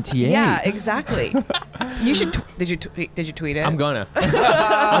about the MTA. Yeah, exactly. You should. Did you tweet it? I'm gonna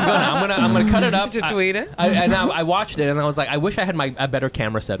I'm gonna cut it up. You should tweet it. I watched it, and I was like, I wish I had a better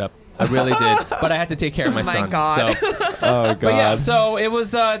camera setup. I really did, but I had to take care of my son. God. So, Oh, God. but yeah, so it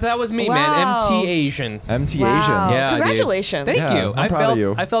was that was me, man. Wow. MT Asian. MT Wow. Asian. Yeah, dude. Congratulations. Thank Yeah, you. I'm proud of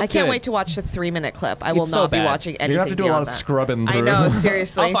you. I felt I can't good. wait to watch the 3-minute clip. I will It's so not be bad. watching anything. You're going to have to do a lot beyond of that. scrubbing I through. know,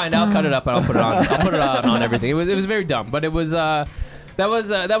 seriously. I'll find out, cut it up, and I'll put it on. I'll put it on everything. It was very dumb, but it was that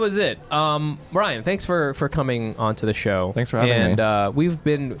was it. Ryan, thanks for coming onto the show. Thanks for having me. And we've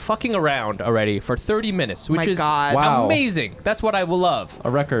been fucking around already for 30 minutes, which My is God. Wow. amazing. That's what I will love.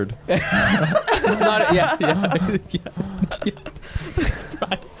 A record.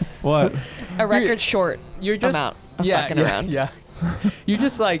 What? A record short. You're just amount of fucking around. Yeah. You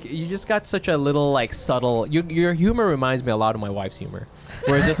just got such a little like subtle. Your humor reminds me a lot of my wife's humor,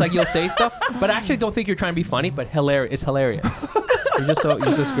 where it's just like you'll say stuff, but I actually don't think you're trying to be funny, but hilarious. It's hilarious. You're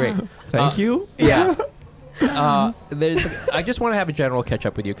just great. Thank you. Yeah. I just want to have a general catch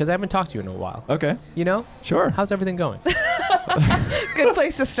up with you because I haven't talked to you in a while. Okay. You know? Sure. How's everything going? Good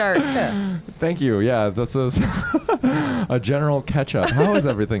place to start. Thank you. Yeah, this is a general catch up. How is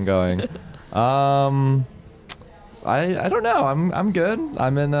everything going? I don't know. I'm good.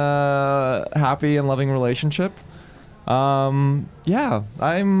 I'm in a happy and loving relationship. Yeah,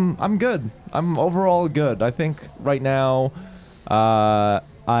 I'm good. I'm overall good. I think right now, I'm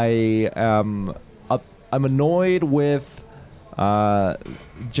annoyed with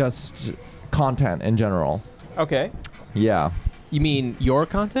just content in general. Okay. Yeah. You mean your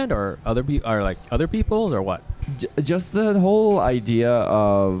content or other people, or like other people's, or what? Just the whole idea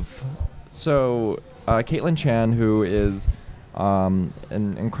of Caitlin Chan, who is an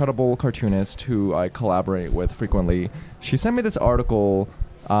incredible cartoonist who I collaborate with frequently. She sent me this article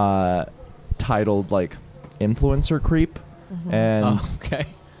titled like "Influencer Creep," and okay.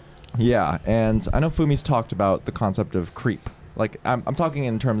 Yeah, and I know Fumi's talked about the concept of creep. Like I'm talking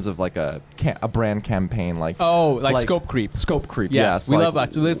in terms of like a brand campaign, like like scope creep. Scope creep. Yes, we love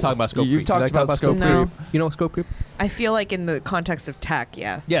talking about scope creep. You've talked about scope creep. You know scope creep? I feel like in the context of tech,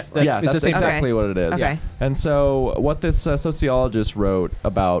 yes. Yes. That's the same exactly thing. what it is. Okay. And so what this sociologist wrote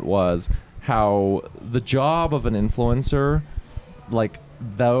about was how the job of an influencer, like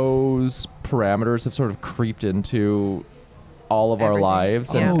those parameters have sort of creeped into all of our Everything.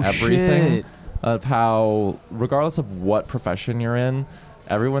 lives Yeah. and everything. Shit. Of how, regardless of what profession you're in,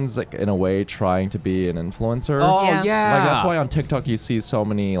 everyone's like in a way trying to be an influencer. Oh Yeah. yeah. Like that's why on TikTok you see so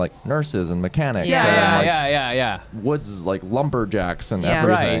many like nurses and mechanics Yeah. and Yeah. like woods like lumberjacks and Yeah.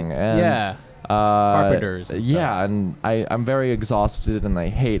 everything. Right. And Yeah. Carpenters and yeah, and I'm very exhausted and I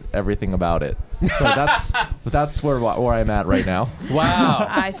hate everything about it. So that's where I'm at right now. Wow.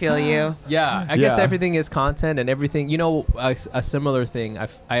 I feel you. Yeah, I guess Yeah. everything is content and everything. You know, a similar thing.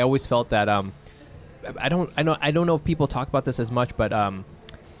 I always felt that I don't know if people talk about this as much, but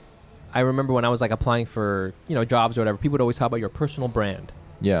I remember when I was like applying for jobs or whatever, people would always talk about your personal brand.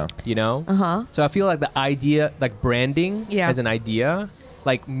 Yeah. You know. Uh-huh. So I feel like the idea, like branding, as an idea,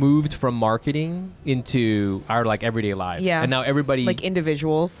 like moved from marketing into our like everyday lives. Yeah. And now everybody Like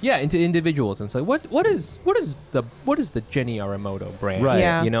individuals. Yeah, into individuals. And so what is the Jenny Aramoto brand? Right.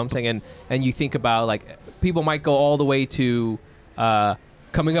 Yeah. You know what I'm saying? And you think about like people might go all the way to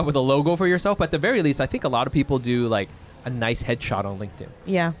coming up with a logo for yourself, but at the very least I think a lot of people do like a nice headshot on LinkedIn.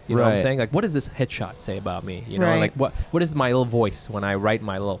 Yeah. You know what I'm Right. saying? Like what does this headshot say about me? You know, Right. like what is my little voice when I write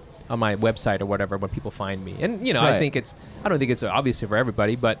my little on my website or whatever when people find me. And I Right. think I don't think it's obviously for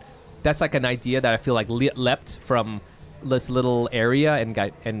everybody, but that's like an idea that I feel like leapt from this little area and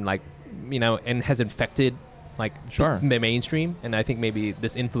and has infected like Sure. the mainstream. And I think maybe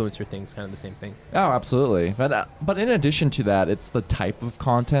this influencer thing's kind of the same thing. Oh, absolutely. But in addition to that, it's the type of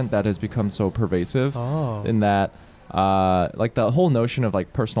content that has become so pervasive. Oh. In that, like the whole notion of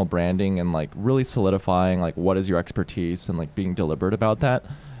like personal branding and like really solidifying like what is your expertise and like being deliberate about that.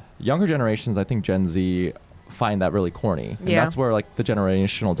 Younger generations, I think Gen Z, find that really corny. And Yeah. that's where like the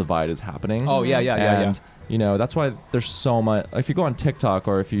generational divide is happening. Oh, yeah. And that's why there's so much. If you go on TikTok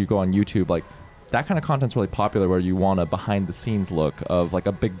or if you go on YouTube, like that kind of content's really popular, where you want a behind the scenes look of like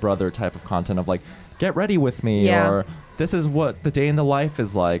a Big Brother type of content of like, get ready with me, Yeah. or this is what the day in the life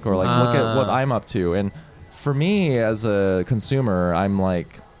is like, or like look at what I'm up to. And for me as a consumer, I'm like,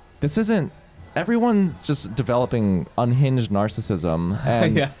 this isn't. Everyone's just developing unhinged narcissism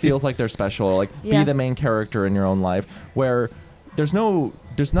and Yeah. feels like they're special. Like Yeah. be the main character in your own life, where there's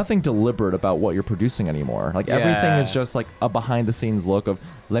nothing deliberate about what you're producing anymore. Like everything is just like a behind the scenes look of,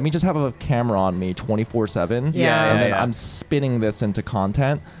 let me just have a camera on me 24/7. Yeah. And then Yeah. I'm spinning this into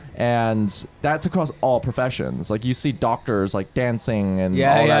content. And that's across all professions. Like you see doctors like dancing and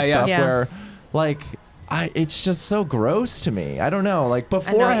all that stuff Yeah. where like it's just so gross to me. I don't know. Like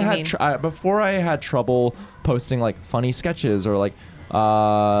before what I you had mean. before I had trouble posting like funny sketches or like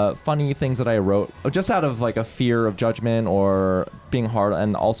funny things that I wrote just out of like a fear of judgment or being hard,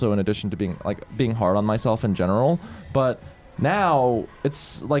 and also in addition to being hard on myself in general. But now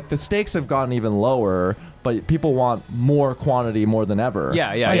it's like the stakes have gotten even lower, but people want more quantity more than ever.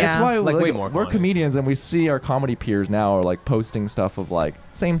 Yeah. That's why Like way more we're quantity. comedians and we see our comedy peers now are like posting stuff of like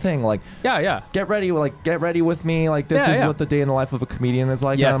same thing, like Yeah. get ready with me, like this Yeah, is yeah. what the day in the life of a comedian is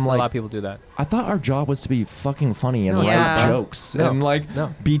like. Yes, And I'm a like, lot of people do that. I thought our job was to be fucking funny and No, write yeah. jokes No. and like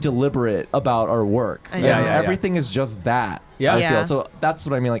No. be deliberate about our work. Yeah, And yeah. everything is just that. Yeah. I Yeah. feel so. That's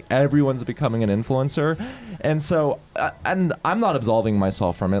what I mean. Like everyone's becoming an influencer, and so and I'm not absolving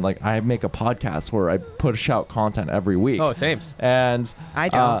myself from it. Like I make a podcast where I push out content every week. Oh, same. And I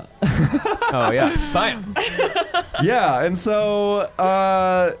don't. Oh, yeah. Fine. yeah, and so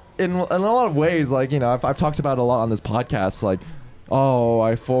in a lot of ways, like I've talked about it a lot on this podcast, like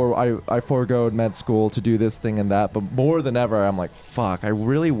I foregoed med school to do this thing and that, but more than ever I'm like, fuck, I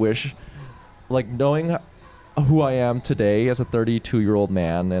really wish, like knowing who I am today as a 32-year-old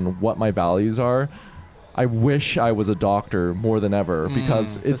man and what my values are, I wish I was a doctor more than ever,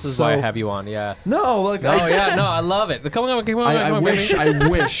 because it's This is so why I have you on, yes. no, like Oh, yeah. No, I love it. Come on, I wish, baby.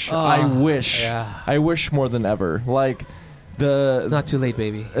 I wish, Yeah. I wish more than ever. Like It's not too late,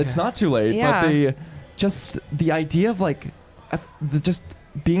 baby. it's not too late, Yeah. but the idea of like just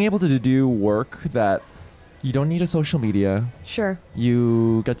being able to do work that you don't need a social media. Sure.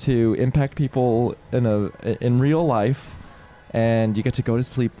 You get to impact people in real life, and you get to go to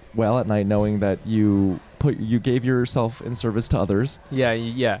sleep well at night knowing that you gave yourself in service to others.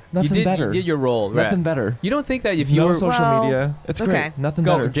 Yeah. Nothing better. You did your role. Nothing right. better. You don't think that if you No were social media, it's okay. great. Nothing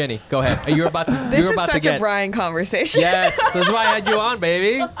go, better. Jenny, go ahead. You're about to. This you're is about to such get. a Brian conversation. Yes, that's why I had you on,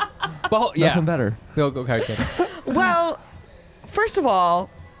 baby. But yeah, Nothing better. Go ahead, Jenny. Well, first of all,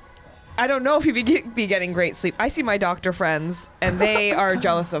 I don't know if you'd be getting great sleep. I see my doctor friends, and they are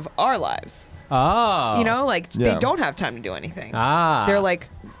jealous of our lives. Oh. You know, like they don't have time to do anything. They're like,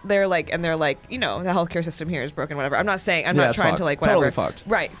 you know, the healthcare system here is broken, whatever. I'm not saying, I'm not trying to like whatever. Totally fucked.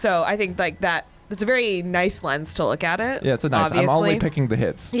 Right. So I think like that, it's a very nice lens to look at it. Yeah, it's a nice. Obviously. I'm only picking the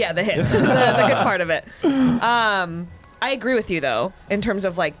hits. Yeah, the hits, the good part of it. I agree with you though, in terms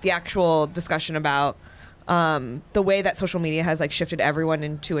of like the actual discussion about the way that social media has like shifted everyone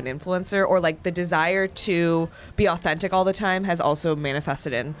into an influencer, or like the desire to be authentic all the time has also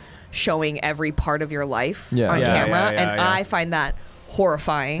manifested in showing every part of your life on camera. And I find that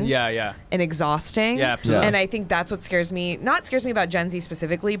horrifying. Yeah. And exhausting. Yeah, absolutely. And I think that's what scares me about Gen Z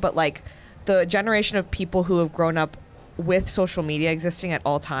specifically, but like the generation of people who have grown up with social media existing at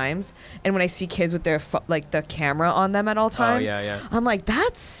all times, and when I see kids with their like the camera on them at all times, I'm like,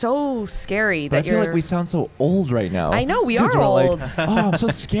 that's so scary. But I feel like we sound so old right now. I know we are old. Like, oh, I'm so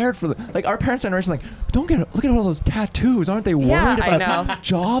scared for like our parents' generation. Like, look at all those tattoos. Aren't they worried about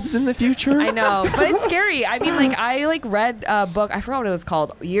jobs in the future? I know, but it's scary. I mean, like I like read a book. I forgot what it was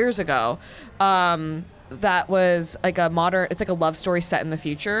called years ago. That was like it's like a love story set in the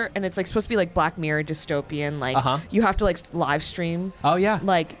future, and it's like supposed to be like Black Mirror dystopian. Like you have to like live stream. Oh yeah.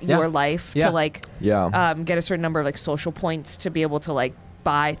 Like your life to like get a certain number of like social points to be able to like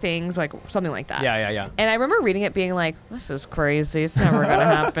buy things, like something like that. Yeah. And I remember reading it being like, this is crazy. It's never gonna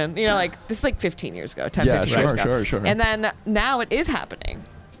happen. You know, like this is like 15 years ago, 15 years ago. Sure. And then now it is happening.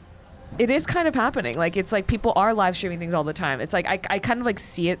 It is kind of happening. Like it's like people are live streaming things all the time. It's like I kind of like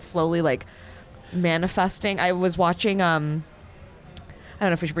see it slowly like manifesting. I was watching I don't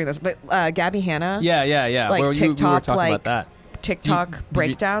know if we should bring this, but Gabby Hanna. Yeah. Like Where TikTok, you were talking like about that. TikTok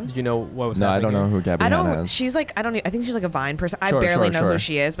breakdown. Did you know what was happening? No, I don't know who Gabby Hanna is. She's like, I think she's like a Vine person. I barely know who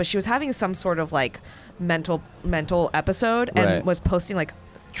she is, but she was having some sort of like mental episode and was posting like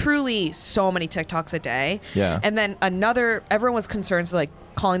truly so many TikToks a day. Yeah. And then everyone was concerned, so like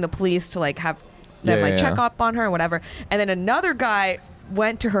calling the police to like have them check up on her and whatever. And then another guy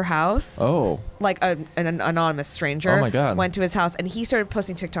went to her house. Oh. Like an anonymous stranger. Oh my God. Went to his house, and he started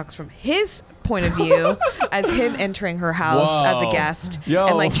posting TikToks from his point of view as him entering her house as a guest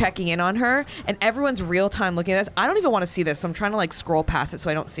and like checking in on her. And everyone's real time looking at this. I don't even want to see this, so I'm trying to like scroll past it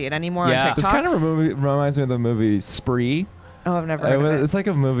so I don't see it anymore on TikTok. This kind of reminds me of the movie Spree. Oh, I've never heard of it. It's like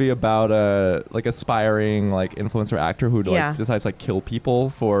a movie about a like aspiring like influencer actor who like decides to like kill people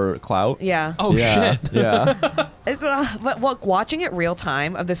for clout. Yeah. Oh shit. Yeah. But watching it real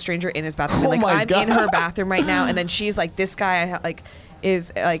time of the stranger in his bathroom, like I'm in her bathroom right now, and then she's like, this guy like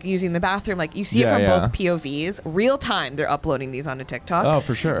is like using the bathroom. Like you see it from both POVs, real time. They're uploading these onto TikTok. Oh,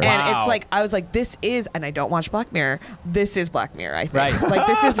 for sure. And it's like I was like, this is, and I don't watch Black Mirror. This is Black Mirror. I think. Right. Like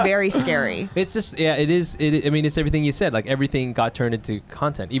this is very scary. It's just it is. I mean, it's everything you said. Like everything got turned into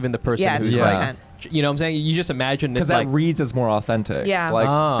content. Even the person who's content. You know what I'm saying? You just imagine it's that like reads as more authentic. Yeah.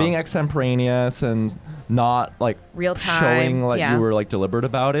 Like being extemporaneous and not like real time showing like you were like deliberate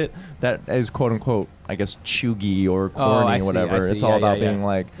about it. That is quote unquote, I guess, chuggy or corny or whatever. I see. It's all about being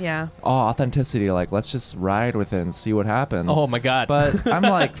like, authenticity. Like let's just ride with it and see what happens. Oh my God. But I'm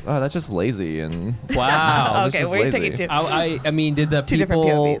like, oh, that's just lazy and wow. Okay, we're taking two. I mean, did the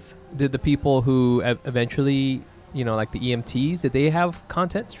people who eventually, you know, like the EMTs, did they have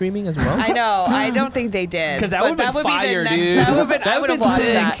content streaming as well? I know. I don't think they did. Because that would have been fire, dude. I would have watched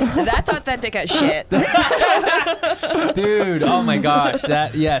that. That's authentic as shit. Dude, oh my gosh.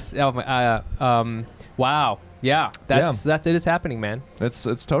 Yes. Oh my, wow. Yeah. That's it is happening, man.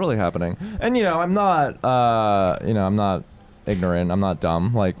 It's totally happening. And you know, I'm not ignorant. I'm not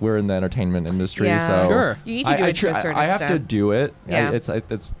dumb. Like we're in the entertainment industry, so sure. You need to do it to a certain extent. I have to do it. Yeah.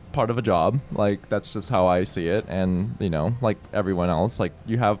 It's part of a job. Like that's just how I see it. And you know, like everyone else, like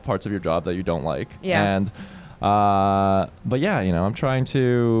you have parts of your job that you don't like. Yeah. And but yeah, you know, I'm trying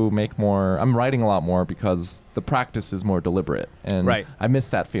to make more. I'm writing a lot more because the practice is more deliberate, and I miss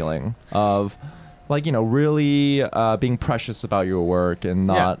that feeling of like, you know, really being precious about your work and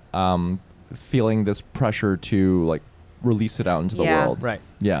not feeling this pressure to like release it out into the world. Right.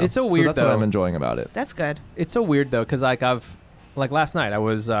 Yeah. It's so weird. So that's what I'm enjoying about it. That's good. It's so weird though, because like last night I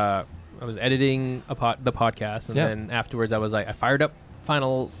was editing the podcast, and then afterwards I was like, I fired up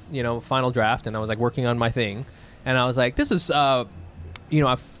final draft, and I was like working on my thing, and I was like, this is, I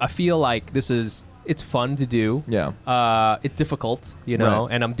feel like it's fun to do. Yeah. It's difficult,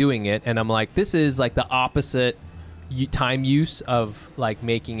 and I'm doing it, and I'm like, this is like the opposite time use of like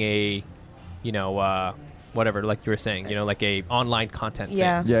making a, whatever, like you were saying, like a online content thing.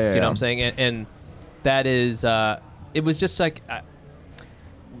 Yeah. You know what I'm saying? And that is, it was just like,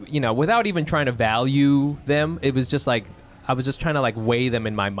 without even trying to value them, it was just like, I was just trying to like weigh them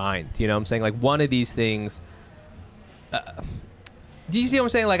in my mind. You know what I'm saying? Like one of these things, do you see what I'm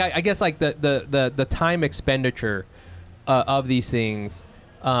saying? Like, I guess like the time expenditure of these things,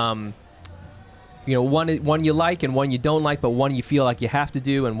 one you like and one you don't like, but one you feel like you have to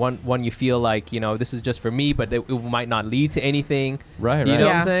do, and one you feel like, this is just for me, but it might not lead to anything. Right. You know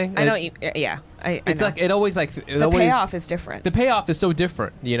what I'm saying? I know. It's like, it always like... The payoff is different. The payoff is so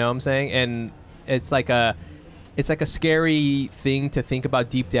different, you know what I'm saying? And it's like a scary thing to think about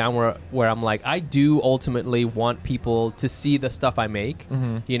deep down where I'm like, I do ultimately want people to see the stuff I make,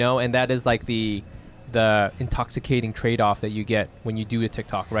 and that is like the intoxicating trade-off that you get when you do a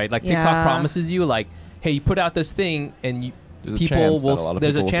TikTok, right? Like TikTok promises you like, hey, you put out this thing and there's a chance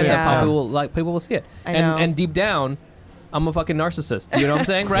that people will see it. And deep down, I'm a fucking narcissist. You know what I'm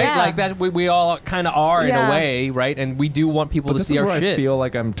saying? Right? Like that we all kind of are in a way, right? And we do want people to see our shit. This is where I feel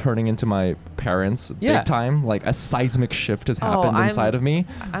like I'm turning into my parents big time. Like a seismic shift has happened inside of me.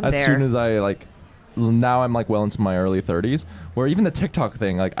 As soon as I like, now I'm like well into my early 30s, where even the TikTok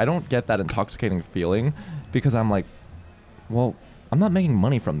thing, like I don't get that intoxicating feeling because I'm like, well, I'm not making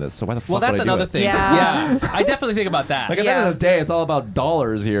money from this, so why the fuck would I do it? Well, that's another thing. Yeah. I definitely think about that. Like at the end of the day, it's all about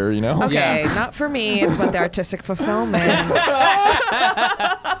dollars here, Okay, not for me. It's about the artistic fulfillment.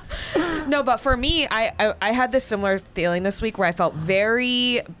 No, but for me, I had this similar feeling this week where I felt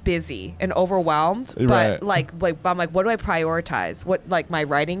very busy and overwhelmed. But I'm like, what do I prioritize? What, like my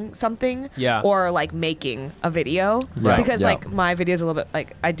writing something? Yeah. Or like making a video? Right. Because like my videos a little bit,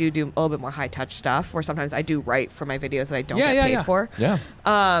 like I do a little bit more high touch stuff where sometimes I do write for my videos that I don't get paid for. Yeah.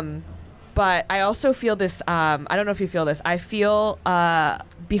 But I also feel this, I don't know if you feel this, I feel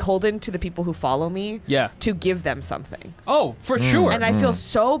beholden to the people who follow me to give them something. Oh, for sure. And I feel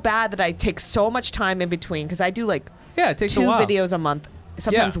so bad that I take so much time in between because I do like it takes 2 a while. videos a month,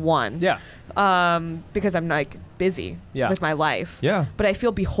 sometimes 1. Yeah. Because I'm like busy with my life. Yeah. But I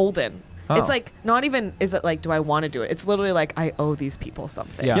feel beholden. Oh. It's like, not even, is it like, do I want to do it? It's literally like, I owe these people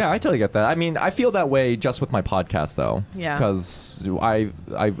something. Yeah, I totally get that. I mean, I feel that way just with my podcast, though. Yeah. Because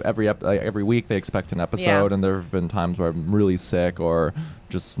every week they expect an episode, and there have been times where I'm really sick or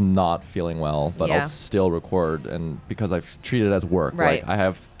just not feeling well, but I'll still record, and because I've treated it as work, like I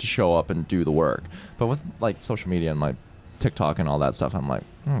have to show up and do the work. But with like social media and my TikTok and all that stuff, I'm like,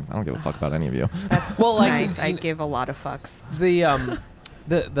 I don't give a fuck about any of you. That's nice. I give a lot of fucks.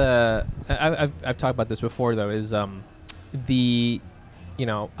 I've talked about this before though, is I'm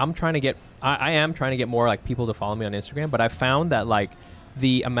trying to get I am trying to get more like people to follow me on Instagram, but I found that like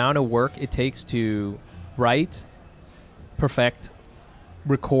the amount of work it takes to write, perfect,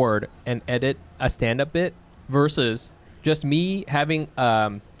 record, and edit a stand-up bit versus just me having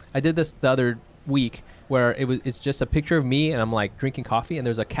I did this the other week where it's just a picture of me and I'm like drinking coffee and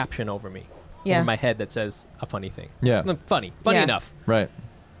there's a caption over me. Over my head that says a funny thing. Yeah. Funny enough. Right.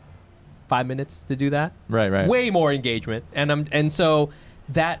 5 minutes to do that. Right. Way more engagement. And so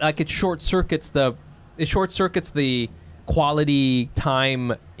that like it short circuits the quality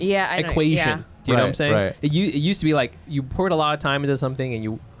time equation. Do you know what I'm saying? Right. It used to be like you poured a lot of time into something and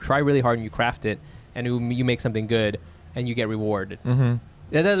you try really hard and you craft it and you make something good and you get rewarded. Mm-hmm.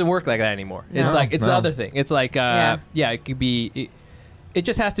 It doesn't work like that anymore. No. It's like the other thing. It's like it could be it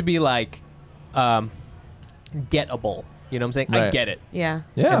just has to be like gettable. You know what I'm saying? Right. I get it. Yeah.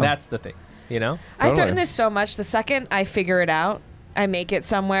 And that's the thing, Totally. I threaten this so much. The second I figure it out, I make it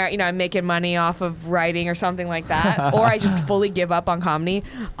somewhere, I'm making money off of writing or something like that, or I just fully give up on comedy.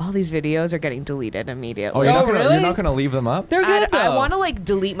 All these videos are getting deleted immediately. Oh, really? You're not going to leave them up? They're good, though. I want to like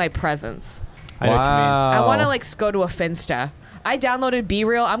delete my presence. I know what you mean. I want to like go to a Finsta. I downloaded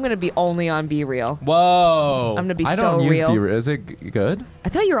BeReal. I'm going to be only on BeReal. Whoa. I'm going to be I so don't use real. BeReal. Is it good? I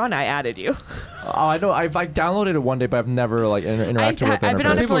thought you were on. I added you. Oh, I know. I've downloaded it one day, but I've never like interacted with it. I've been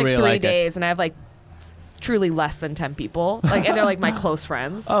on it for like really 3 like days, and I have like truly less than 10 people. Like, and they're like my close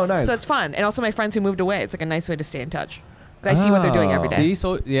friends. Oh, nice. So it's fun. And also my friends who moved away. It's like a nice way to stay in touch. I see what they're doing every day. See,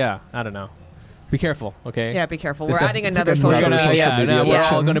 so I don't know. Be careful, okay? Yeah, be careful. It's We're a- adding it's another like social another media. social media We're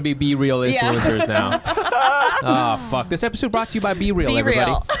option. all going to be BeReal Yeah. influencers now. Oh, fuck. This episode brought to you by BeReal,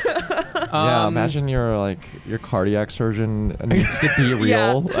 everybody. BeReal. Yeah, imagine your cardiac surgeon needs to be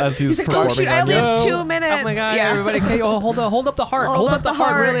real as he's like, performing oh shoot, I on you. only have 2 minutes. Oh my god, yeah. everybody, okay, hold up the heart. Hold up the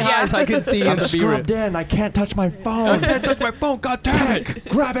heart really high so I can see I'm and be scrubbed in. I can't touch my phone. I can't touch my phone. God damn it!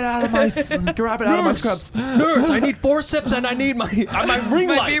 Grab it out of my scrubs. Nurse, I need forceps and I need my ring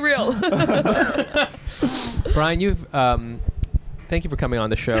Might light. be real. Brian, you've thank you for coming on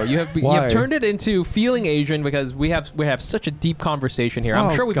the show. You have Why? turned it into Feeling Asian because we have such a deep conversation here.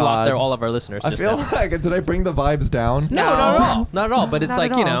 I'm Oh, sure we've God. lost all of our listeners. I just feel now. like did I bring the vibes down? No, not at all. Not at all. But it's Not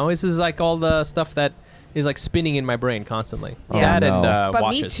like, at you all. know, this is like all the stuff that is like spinning in my brain constantly. Yeah. That and no. But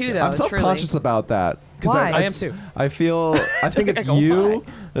watches. me too, Yeah. though. I'm self-conscious about that. 'Cause Why? I am too. I think it's Go you.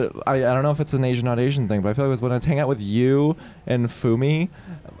 I don't know if it's an Asian not Asian thing, but I feel like when I hang out with you and Fumi,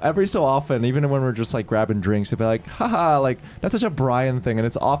 every so often, even when we're just like grabbing drinks, you'll be like, haha, like that's such a Brian thing. And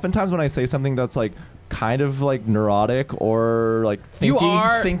it's oftentimes when I say something that's like kind of like neurotic or like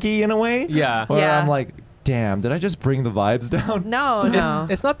thinky in a way. Yeah. Where Yeah. I'm like, damn, did I just bring the vibes down? No.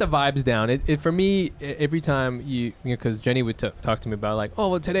 It's not the vibes down. It for me, every time because Jenny would talk to me about like, oh,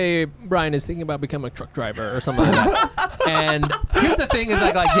 well, today Brian is thinking about becoming a truck driver or something like that. And here's the thing is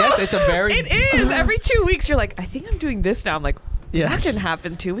like yes, it's a very... It is. Every 2 weeks, you're like, I think I'm doing this now. I'm like, Yeah. that didn't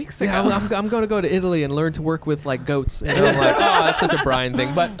happen 2 weeks ago. Yeah, I'm going to go to Italy and learn to work with like goats. And I'm like, oh, that's such a Brian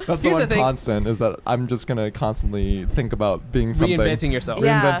thing. But That's the here's one the thing. constant is that I'm just gonna constantly think about being something. Reinventing yourself.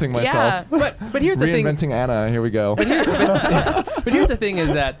 Yeah. Reinventing myself. Yeah. But here's the thing. Reinventing Anna. Here we go. But here's the thing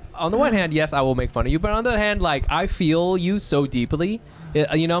is that on the one hand, yes, I will make fun of you. But on the other hand, like I feel you so deeply.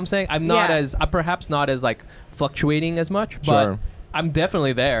 You know what I'm saying? I'm not I'm perhaps not as like fluctuating as much, but Sure. I'm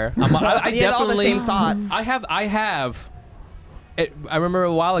definitely there. I You had all the definitely same thoughts. I have. I remember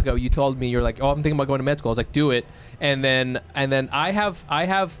a while ago you told me you're like, oh, I'm thinking about going to med school. I was like, do it, and then I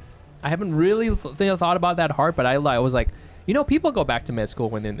haven't really thought about that hard, but I was like, you know, people go back to med school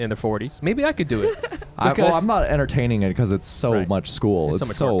when in their 40s. Maybe I could do it. I'm not entertaining it because it's so Right. much school. It's so It's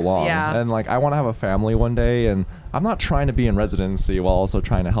much so work. long. Yeah. And like I want to have a family one day, and I'm not trying to be in residency while also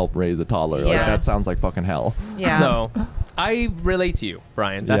trying to help raise a toddler. Like Yeah. that sounds like fucking hell. Yeah. So I relate to you,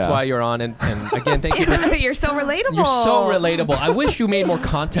 Brian. That's Yeah. why you're on. And again, thank you for... You're so relatable. You're so relatable. I wish you made more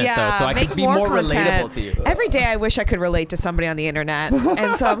content though, so I make could be more content. relatable to you. Every day I wish I could relate to somebody on the internet.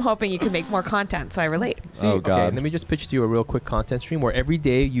 And so I'm hoping you can make more content so I relate. See, Oh, okay, God. let me just pitch to you a real quick content stream where every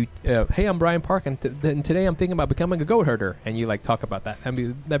day you, hey, I'm Brian Park, and today I'm thinking about becoming a goat herder, and you like talk about that.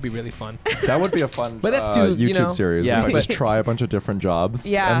 That'd be really fun. That would be a fun But that's too, YouTube you know, series. yeah, If I but- just try a bunch of different jobs.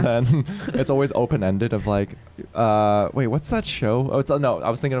 Yeah. And then it's always open ended of like, wait, what's that show? Oh, no, I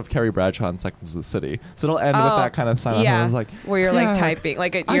was thinking of Carrie Bradshaw in Sex and the City. So it'll end with Oh, that kind of silence. yeah. I was like, Where you're yeah, like typing.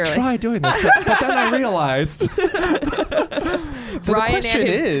 Like I you're like, tried doing this, but then I realized, So the question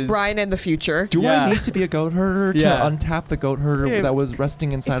is, Brian in the future. do Yeah. I need to be a goat herder Yeah. to untap the goat herder Yeah. that was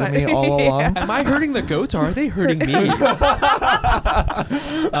resting inside of Inside- me all along? am I hurting the goats or are they hurting me?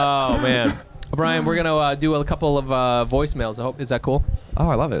 Oh man, Brian, we're gonna do a couple of voicemails. I hope is that cool? Oh,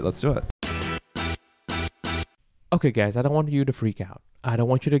 I love it. Let's do it. Okay, guys, I don't want you to freak out. I don't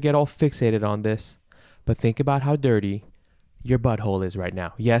want you to get all fixated on this, but think about how dirty your butthole is right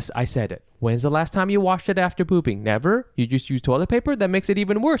now. Yes, I said it. When's the last time you washed it after pooping? Never? You just use toilet paper? That makes it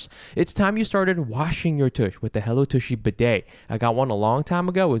even worse. It's time you started washing your tush with the Hello Tushy bidet. I got one a long time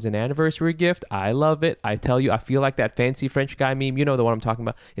ago. It was an anniversary gift. I love it. I tell you, I feel like that fancy French guy meme. You know the one I'm talking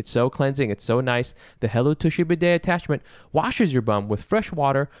about. It's so cleansing. It's so nice. The Hello Tushy bidet attachment washes your bum with fresh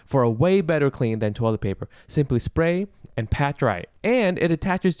water for a way better clean than toilet paper. Simply spray and pat dry it. And it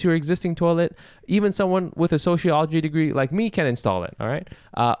attaches to your existing toilet. Even someone with a sociology degree like me can install it. All right.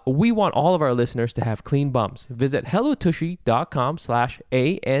 We want all of our listeners to have clean bums. Visit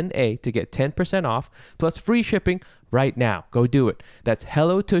hellotushy.com/ANA to get 10% off plus free shipping right now. Go do it. That's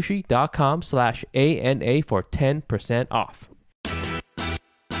hellotushy.com/ANA for 10% off.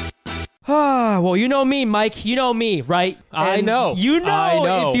 Well, you know me, Mike. You know me, right? I And know. You know. I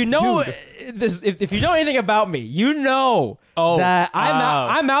know. If you know Dude. this, if you know anything about me, you know that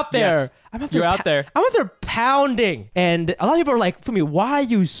I'm out there. yes. I'm out there. You're out there. I'm out there pounding, and a lot of people are like, "Fumi, why are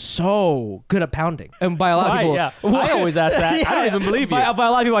you so good at pounding?" And by a lot of Why? people, Yeah. I always ask that. I don't even believe you. By a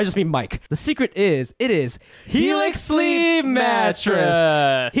lot of people, I just mean Mike. The secret is, it is Helix Sleep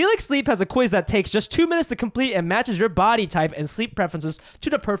Mattress. Helix Sleep has a quiz that takes just 2 minutes to complete and matches your body type and sleep preferences to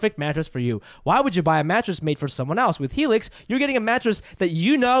the perfect mattress for you. Why would you buy a mattress made for someone else? With Helix, you're getting a mattress that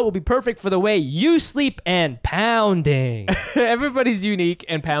you know will be perfect for the way you sleep and pounding. Everybody's unique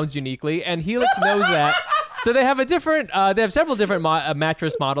and pounds uniquely, and Helix knows that. So they have they have several different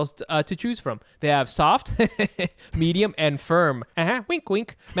mattress models to choose from. They have soft, medium, and firm. Wink,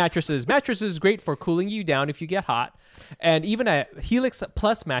 wink. Mattresses. Mattresses great for cooling you down if you get hot. and even a Helix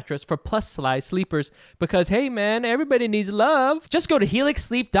Plus mattress for plus-size sleepers because, hey, man, everybody needs love. Just go to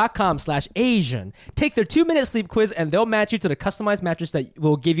helixsleep.com/Asian. Take their 2-minute sleep quiz, and they'll match you to the customized mattress that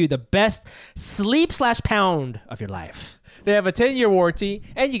will give you the best sleep/pound of your life. They have a 10-year warranty,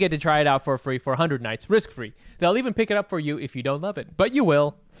 and you get to try it out for free for 100 nights, risk-free. They'll even pick it up for you if you don't love it, but you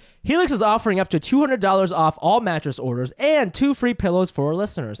will. Helix is offering up to $200 off all mattress orders and 2 free pillows for our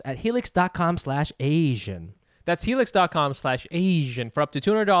listeners at helix.com/Asian. That's helix.com/Asian for up to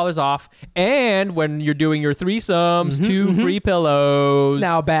 $200 off. And when you're doing your threesomes, 2 free pillows.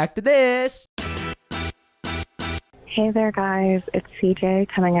 Now back to this. Hey there, guys. It's CJ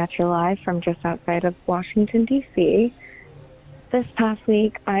coming at you live from just outside of Washington, D.C. This past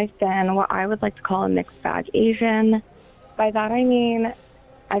week, I've been what I would like to call a mixed bag Asian. By that, I mean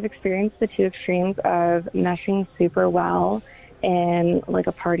I've experienced the two extremes of meshing super well in like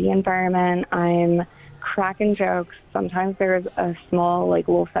a party environment. I'm cracking jokes. Sometimes there's a small like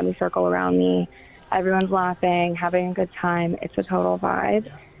little semicircle around me. Everyone's laughing, having a good time. It's a total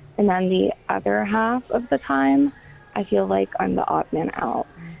vibe. And then the other half of the time, I feel like I'm the odd man out.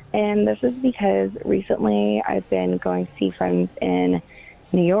 And this is because recently I've been going to see friends in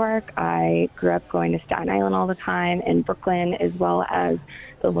New York. I grew up going to Staten Island all the time, in Brooklyn, as well as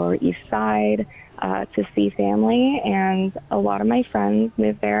the Lower East Side to see family. And a lot of my friends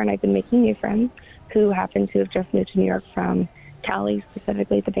moved there, and I've been making new friends who happen to have just moved to New York from Cali,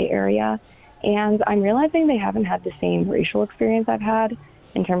 specifically the Bay Area. And I'm realizing they haven't had the same racial experience I've had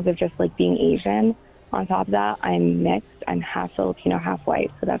in terms of just like being Asian. On top of that, I'm mixed. I'm half Filipino, half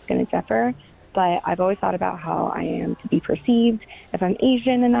white, so that's going to differ. But I've always thought about how I am to be perceived, if I'm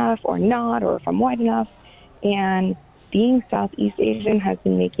Asian enough or not, or if I'm white enough. And being Southeast Asian has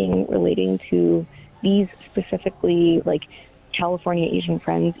been making relating to these specifically like California Asian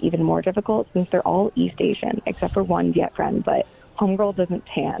friends even more difficult, since they're all East Asian, except for one Viet friend, but homegirl doesn't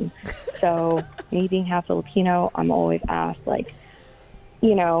tan. So me being half Filipino, I'm always asked like,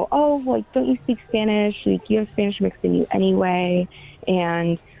 you know, oh, like, don't you speak Spanish? Like, you have Spanish mixed in you anyway.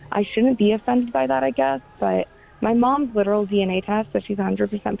 And I shouldn't be offended by that, I guess, but my mom's literal DNA test says she's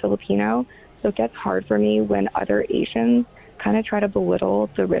 100% Filipino, so it gets hard for me when other Asians kind of try to belittle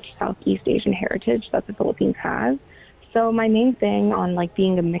the rich Southeast Asian heritage that the Philippines has. So my main thing on, like,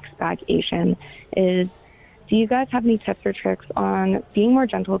 being a mixed bag Asian is, do you guys have any tips or tricks on being more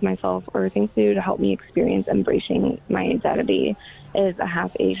gentle with myself, or things to do to help me experience embracing my identity as a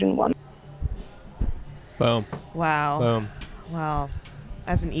half Asian woman? Boom. Wow. Boom. Wow.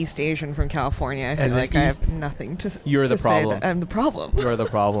 As an East Asian from California, I As feel an like I East- have nothing to You're the to say problem. that I'm the problem. You're the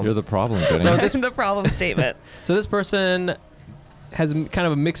problem. You're the problem, Jenny. So I'm the problem statement. So this person has kind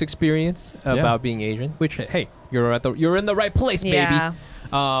of a mixed experience about being Asian, which, hey, you're in the right place, baby. Yeah.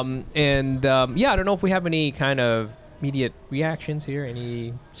 I don't know if we have any kind of immediate reactions here,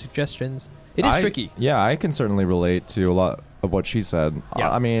 any suggestions. It is tricky. Yeah, I can certainly relate to a lot of what she said.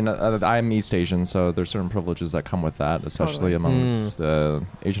 Yeah. I mean, I'm East Asian, so there's certain privileges that come with that, especially Totally. amongst the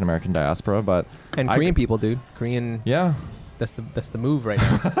Asian American diaspora. But And Korean people, dude. Korean. yeah, That's the move right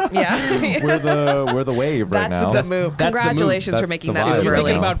now. Yeah. we're the wave right now. That's the move. That's the move. Congratulations for That's making the that vibe move If you're right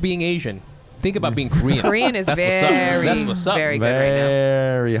thinking early. now. about being Asian, think about being Korean. Korean is That's what's up. very, That's what's up. very good right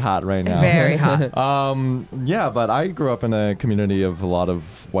now. Very hot right now. Very hot. Yeah, but I grew up in a community of a lot of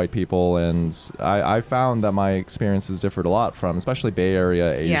white people, and I found that my experiences differed a lot from especially Bay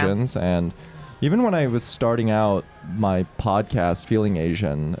Area Yeah. Asians. And even when I was starting out my podcast, Feeling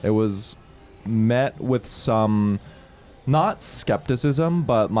Asian, it was met with some, not skepticism,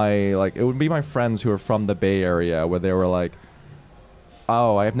 but it would be my friends who are from the Bay Area, where they were like,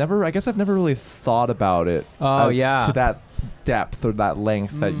 oh, I guess I've never really thought about it to that depth or that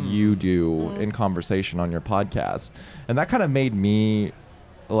length that you do in conversation on your podcast. And that kind of made me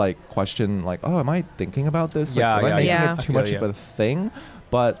like question like, oh, am I thinking about this? Like, am I making Yeah. it too I feel much you. of a thing?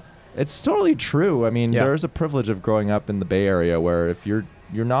 But it's totally true. I mean, Yeah. there's a privilege of growing up in the Bay Area where if you're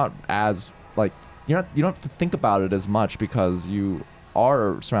not as like, you don't have to think about it as much because you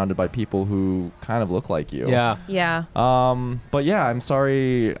are surrounded by people who kind of look like you. Yeah. Yeah. But yeah, I'm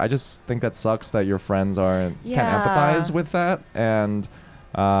sorry. I just think that sucks that your friends can't Yeah. empathize with that. And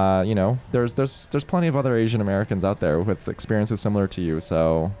there's plenty of other Asian Americans out there with experiences similar to you.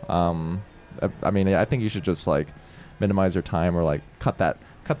 So I mean, I think you should just like minimize your time or like cut that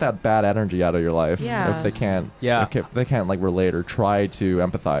bad energy out of your life Yeah. if they can't. Yeah. If they can't like relate or try to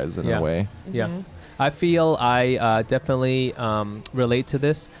empathize in Yeah. a way. Yeah. Mhm. I feel I definitely relate to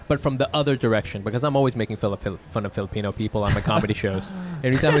this, but from the other direction, because I'm always making fun of Filipino people on my comedy shows.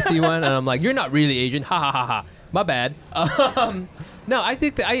 Every time I see one, and I'm like, you're not really Asian. Ha ha ha ha. My bad. No, I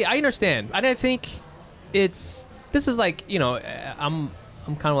think that I understand. And I think it's this is like, I'm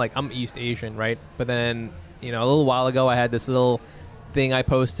kind of like, I'm East Asian, right? But then, a little while ago, I had this little thing I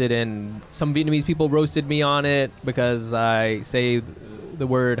posted, and some Vietnamese people roasted me on it because I say the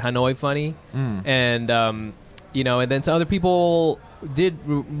word Hanoi funny, and and then some other people did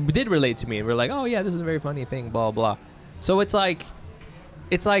relate to me and were like, oh yeah, this is a very funny thing, blah blah. So it's like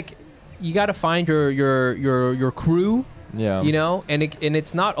you got to find your crew, and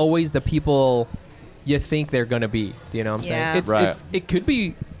it's not always the people you think they're gonna be. Do you know what I'm saying? It could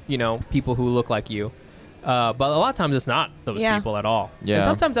be people who look like you. But a lot of times it's not those people at all. Yeah. And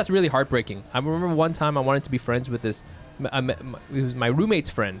sometimes that's really heartbreaking. I remember one time I wanted to be friends with this. It was my roommate's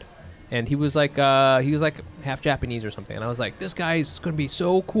friend, and he was like half Japanese or something. And I was like, this guy is going to be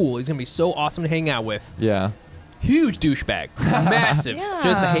so cool. He's going to be so awesome to hang out with. Yeah. Huge douchebag, massive.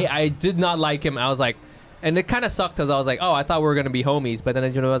 Just I did not like him. I was like, and it kind of sucked because I was like, oh, I thought we were going to be homies. But then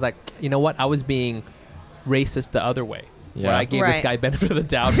I was like, you know what? I was being racist the other way. Yeah. Where I gave this guy benefit of the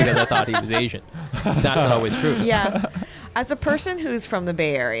doubt because I thought he was Asian. That's not always true. Yeah. As a person who's from the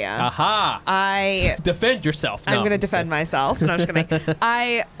Bay Area, I defend yourself. No, I'm going to defend myself. No, I'm just kidding.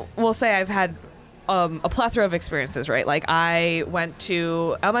 I will say I've had a plethora of experiences, right? Like I went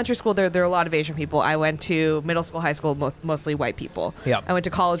to elementary school. There are a lot of Asian people. I went to middle school, high school, mostly white people. Yeah. I went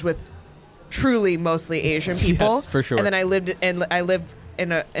to college with truly mostly Asian people. Yes, for sure. And then I lived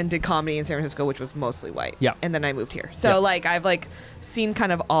and did comedy in San Francisco, which was mostly white. Yeah. And then I moved here. So I've seen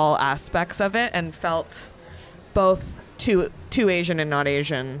kind of all aspects of it and felt both too Asian and not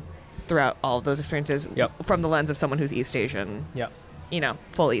Asian throughout all of those experiences from the lens of someone who's East Asian. Yeah.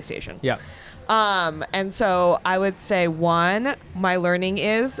 Full East Asian. Yeah. And so I would say my learning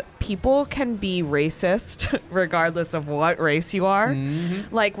is people can be racist regardless of what race you are.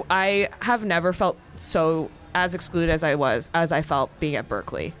 Mm-hmm. Like I have never felt so as excluded as I felt being at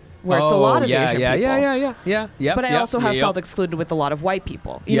Berkeley, where it's a lot of Asian people. Yeah. But I also have felt excluded with a lot of white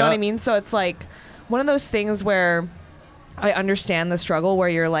people. You know what I mean? So it's like one of those things where I understand the struggle where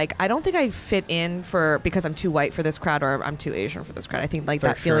you're like, I don't think I fit in because I'm too white for this crowd or I'm too Asian for this crowd. I think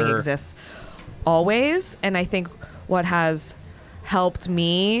that feeling exists always. And I think what has helped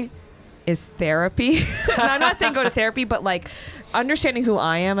me is therapy. I'm not saying go to therapy, but understanding who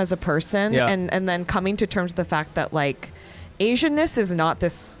I am as a person and then coming to terms with the fact that Asianness is not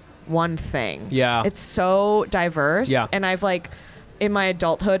this one thing. Yeah. It's so diverse. Yeah. And I've in my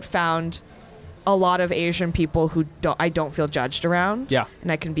adulthood found a lot of Asian people who I don't feel judged around. Yeah.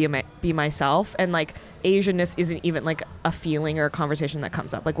 And I can be myself. And Asianness isn't even a feeling or a conversation that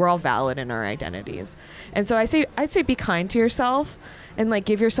comes up. We're all valid in our identities. And so I'd say be kind to yourself and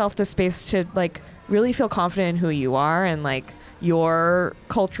give yourself the space to really feel confident in who you are and your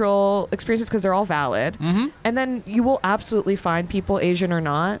cultural experiences because they're all valid. Mm-hmm. And then you will absolutely find people, Asian or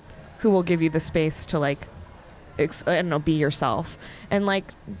not, who will give you the space to I don't know, be yourself. And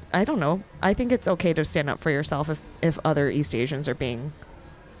I don't know, I think it's okay to stand up for yourself if other East Asians are being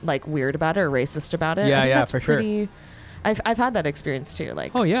weird about it or racist about it. I think that's for sure. I've had that experience too.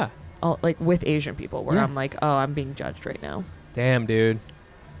 With Asian people where I'm I'm being judged right now. Damn, dude.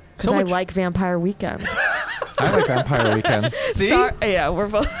 Because I like Vampire Weekend. I like Vampire Weekend. See? Yeah, we're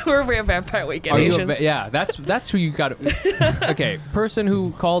Vampire Weekend Asians. That's who you got. Okay, person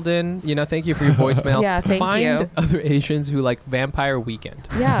who called in, thank you for your voicemail. Yeah, thank you. Find other Asians who like Vampire Weekend.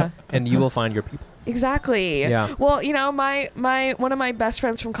 Yeah. And you will find your people. Exactly. Yeah. Well, my one of my best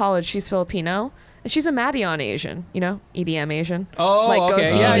friends from college, she's Filipino. And she's a Madion Asian, EDM Asian. Oh,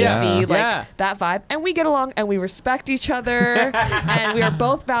 okay. Go that vibe. And we get along and we respect each other and we are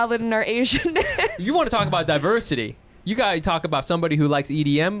both valid in our Asianness. You want to talk about diversity. You got to talk about somebody who likes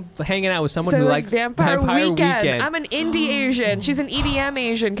EDM, hanging out with someone who likes Vampire Weekend. I'm an indie Asian. She's an EDM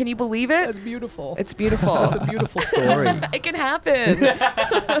Asian. Can you believe it? That's beautiful. It's beautiful. That's a beautiful story. It can happen.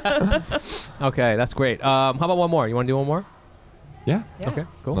 Okay, that's great. How about one more? You want to do one more? Yeah. Okay,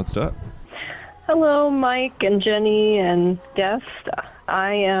 cool. Let's do it. Hello, Mike and Jenny and guest.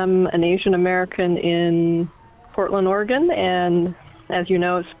 I am an Asian American in Portland, Oregon, and as you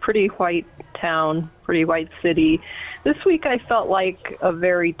know, it's a pretty white town, pretty white city. This week I felt like a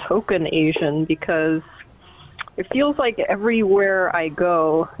very token Asian because it feels like everywhere I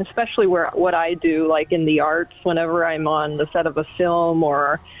go, especially what I do, in the arts, whenever I'm on the set of a film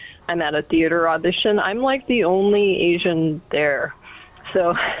or I'm at a theater audition, I'm the only Asian there.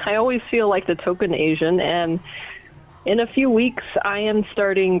 So I always feel like the token Asian, and in a few weeks I am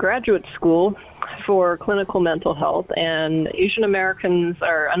starting graduate school for clinical mental health, and Asian Americans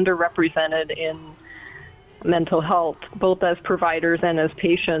are underrepresented in mental health, both as providers and as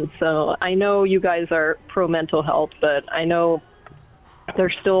patients. So I know you guys are pro mental health, but I know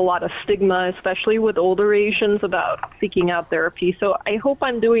there's still a lot of stigma, especially with older Asians, about seeking out therapy. So I hope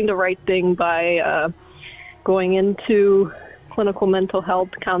I'm doing the right thing by going into clinical mental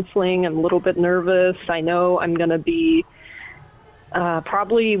health counseling. I'm a little bit nervous. I know I'm going to be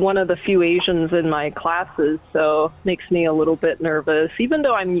probably one of the few Asians in my classes, so makes me a little bit nervous, even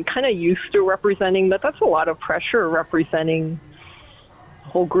though I'm kind of used to representing, but that's a lot of pressure representing a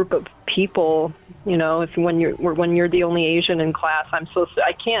whole group of people. You know, when you're the only Asian in class,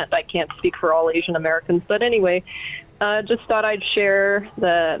 I can't speak for all Asian Americans. But anyway, just thought I'd share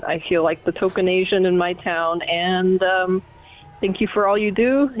that I feel like the token Asian in my town, and thank you for all you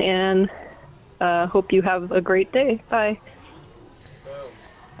do, and hope you have a great day. Bye.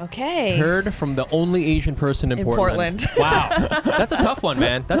 Okay. Heard from the only Asian person in Portland. Wow. That's a tough one,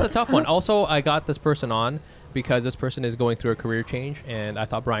 man. That's a tough one. Also, I got this person on because this person is going through a career change, and I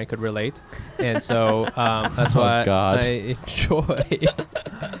thought Brian could relate. And so that's why I enjoy.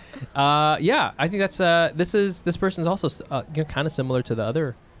 Yeah, I think that's this person's also kind of similar to the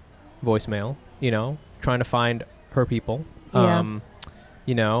other voicemail, you know, trying to find her people. You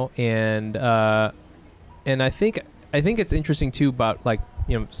know, and I think it's interesting too about, like,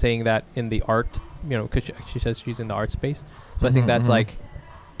 you know, saying that in the art, you know, because she says she's in the art space. So I think that's like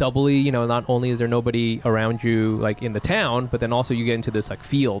doubly, you know, not only is there nobody around you like in the town, but then also you get into this like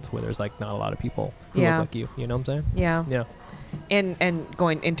field where there's like not a lot of people who look like you. You know what I'm saying? Yeah. Yeah. And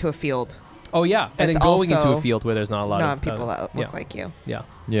going into a field. Oh yeah, and then going into a field where there's not a lot of people that look like you. Yeah.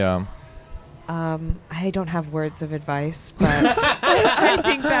 Yeah. I don't have words of advice, but I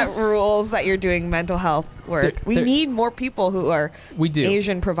think that rules that you're doing mental health work. We need more people who are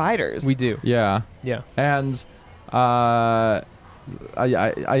Asian providers. We do. Yeah. Yeah. And so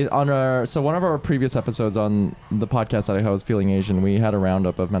one of our previous episodes on the podcast that I host, Feeling Asian, we had a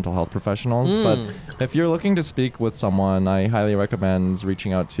roundup of mental health professionals. But if you're looking to speak with someone, I highly recommend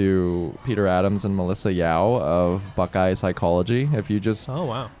reaching out to Peter Adams and Melissa Yao of Buckeye Psychology. If you just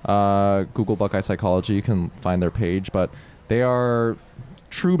Google Buckeye Psychology, you can find their page. But they are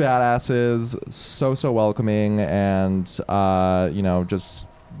true badasses, so welcoming, and you know, just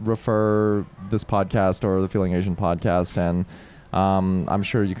refer this podcast or the Feeling Asian podcast, and I'm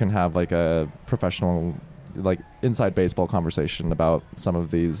sure you can have like a professional, like inside baseball conversation about some of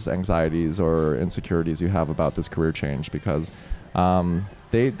these anxieties or insecurities you have about this career change, because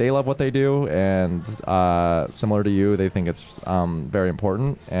they love what they do, and similar to you, they think it's very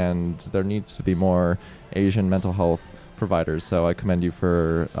important, and there needs to be more Asian mental health providers. So I commend you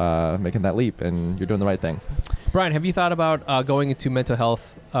for making that leap, and you're doing the right thing. Brian, have you thought about going into mental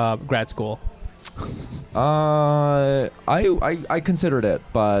health grad school? I considered it,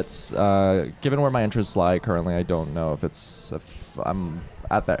 but given where my interests lie currently, I don't know if I'm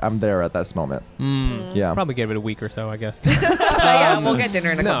there at this moment. Yeah, probably give it a week or so, I guess. Yeah, we'll get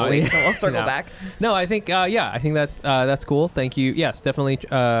dinner in a couple weeks, and we'll circle back. No, I think I think that that's cool. Thank you. Yes, definitely.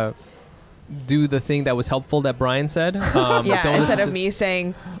 Do the thing that was helpful that Brian said. Instead of me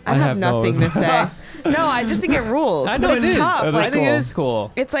saying I have nothing to say. No, I just think it rules. I know it's tough. I think it is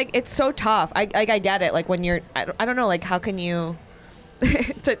cool. It's like, it's so tough. I get it. Like when you're, I don't know, like how can you,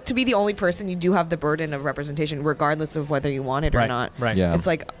 to be the only person, you do have the burden of representation regardless of whether you want it or not. Right. Yeah. It's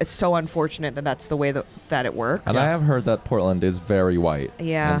like, it's so unfortunate that that's the way that it works. And I have heard that Portland is very white.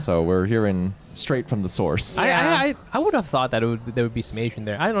 Yeah. And so we're hearing straight from the source. I would have thought that there would be some Asian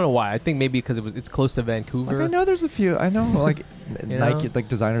there. I don't know why. I think maybe because it's close to Vancouver. Like I know there's a few. I know like Nike, like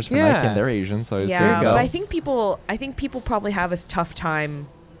designers for Nike, and they're Asian. So yeah, but I think people probably have a tough time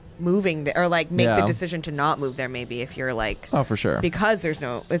moving there, or like make the decision to not move there. Maybe if you're like, oh, for sure, because there's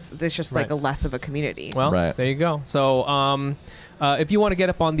just like a less of a community. Well, there you go. So if you want to get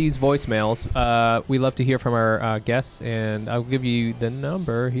up on these voicemails, we love to hear from our guests, and I'll give you the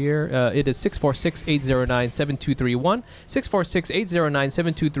number here. It is 646-809-7231.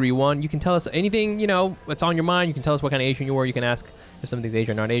 646-809-7231. You can tell us anything, you know, what's on your mind. You can tell us what kind of Asian you are. You can ask if something's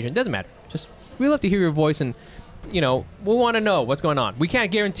Asian or not Asian. It doesn't matter. Just we love to hear your voice, and you know, we want to know what's going on. We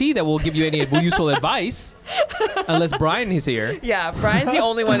can't guarantee that we'll give you any useful advice unless Brian is here. Yeah, Brian's the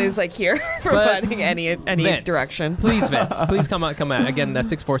only one who's like here providing any vent. Direction. Please vent. Please come out. Again,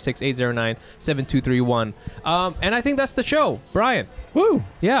 that's 646-809-7231. And I think that's the show. Brian. Woo.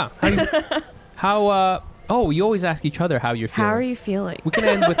 Yeah. You always ask each other how you're feeling. How are you feeling? We can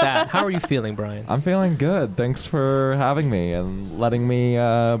end with that. How are you feeling, Brian? I'm feeling good. Thanks for having me and letting me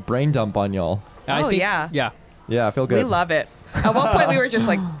brain dump on y'all. Yeah. Yeah, I feel good. We love it. At one point, we were just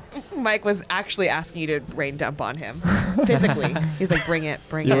like, Mike was actually asking you to brain dump on him physically. He's like, bring it,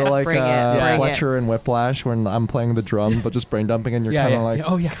 bring You it, were like bring it, bring Fletcher in Whiplash when I'm playing the drum, but just brain dumping, and you're Yeah, kind of yeah, like, yeah.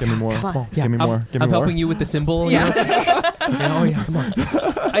 Oh, yeah. give me more, Come on. come on, Yeah, give me more, give me I'm more. helping you with the symbol. Yeah. You know? Yeah, oh yeah, come on.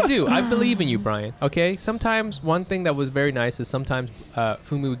 I do. I believe in you, Brian. Okay. Sometimes one thing that was very nice is sometimes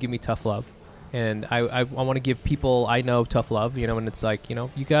Fumi would give me tough love, and I want to give people I know tough love. You know, and it's like, you know,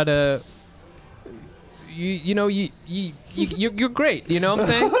 you gotta. You're great. You know what I'm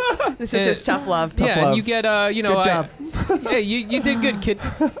saying? This is his tough love. Yeah, love. and you get you know, Good job. hey, you did good, kid.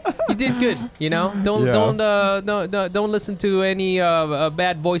 You did good. You know, don't listen to any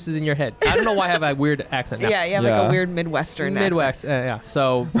bad voices in your head. I don't know why I have a weird accent now. Yeah, you have like a weird Midwestern accent. Midwest. Yeah.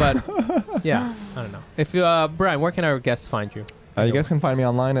 So, but yeah, I don't know. If Brian, where can our guests find you? You guys can find me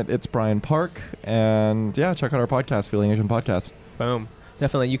online at It's Brian Park, and yeah, check out our podcast, Feeling Asian Podcast. Boom.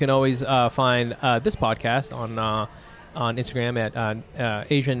 Definitely. You can always find this podcast on Instagram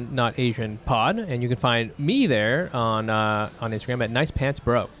at Asian Not Asian Pod, and you can find me there on Instagram at Nice Pants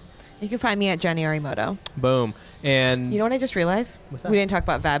Bro. You can find me at Jenny Arimoto. Boom. And You know what I just realized? What's that? We didn't talk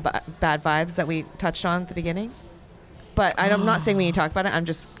about bad vibes that we touched on at the beginning. But I'm not saying we need to talk about it. I'm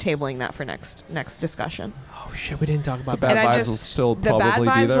just tabling that for next discussion. oh shit, we didn't talk about The bad And I vibes just- will still The bad probably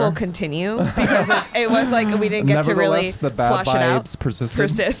be vibes there. will continue because it was like we didn't get to really Nevertheless, the bad flush it out. vibes persisted.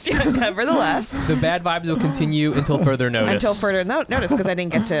 Persist. Yeah, nevertheless. The bad vibes will continue until further notice. Until further notice, because I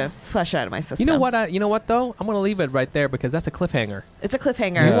didn't get to flush it out of my system. You know what? You know what though? I'm gonna leave it right there because that's a cliffhanger. It's a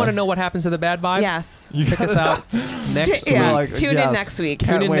cliffhanger. Yeah. You want to know what happens to the bad vibes? Yes. Check us out next Yeah. week. Tune in next week. Tune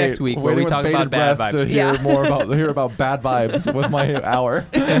Can't in wait. next week where Waiting we with talk bated about bad breath vibes. to hear Yeah. more about hear about bad vibes with my hour.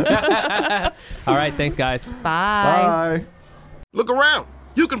 All right, thanks guys. Bye. Bye. Look around.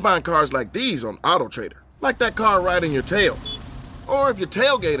 You can find cars like these on AutoTrader, like that car right in your tail. Or if you're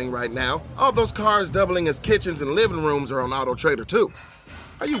tailgating right now, all those cars doubling as kitchens and living rooms are on AutoTrader too.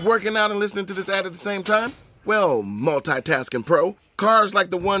 Are you working out and listening to this ad at the same time? Well, multitasking pro, cars like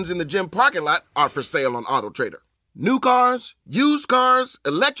the ones in the gym parking lot are for sale on AutoTrader. New cars, used cars,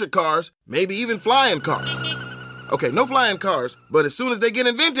 electric cars, maybe even flying cars. Okay, no flying cars, but as soon as they get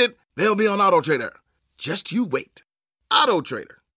invented, they'll be on AutoTrader. Just you wait. AutoTrader.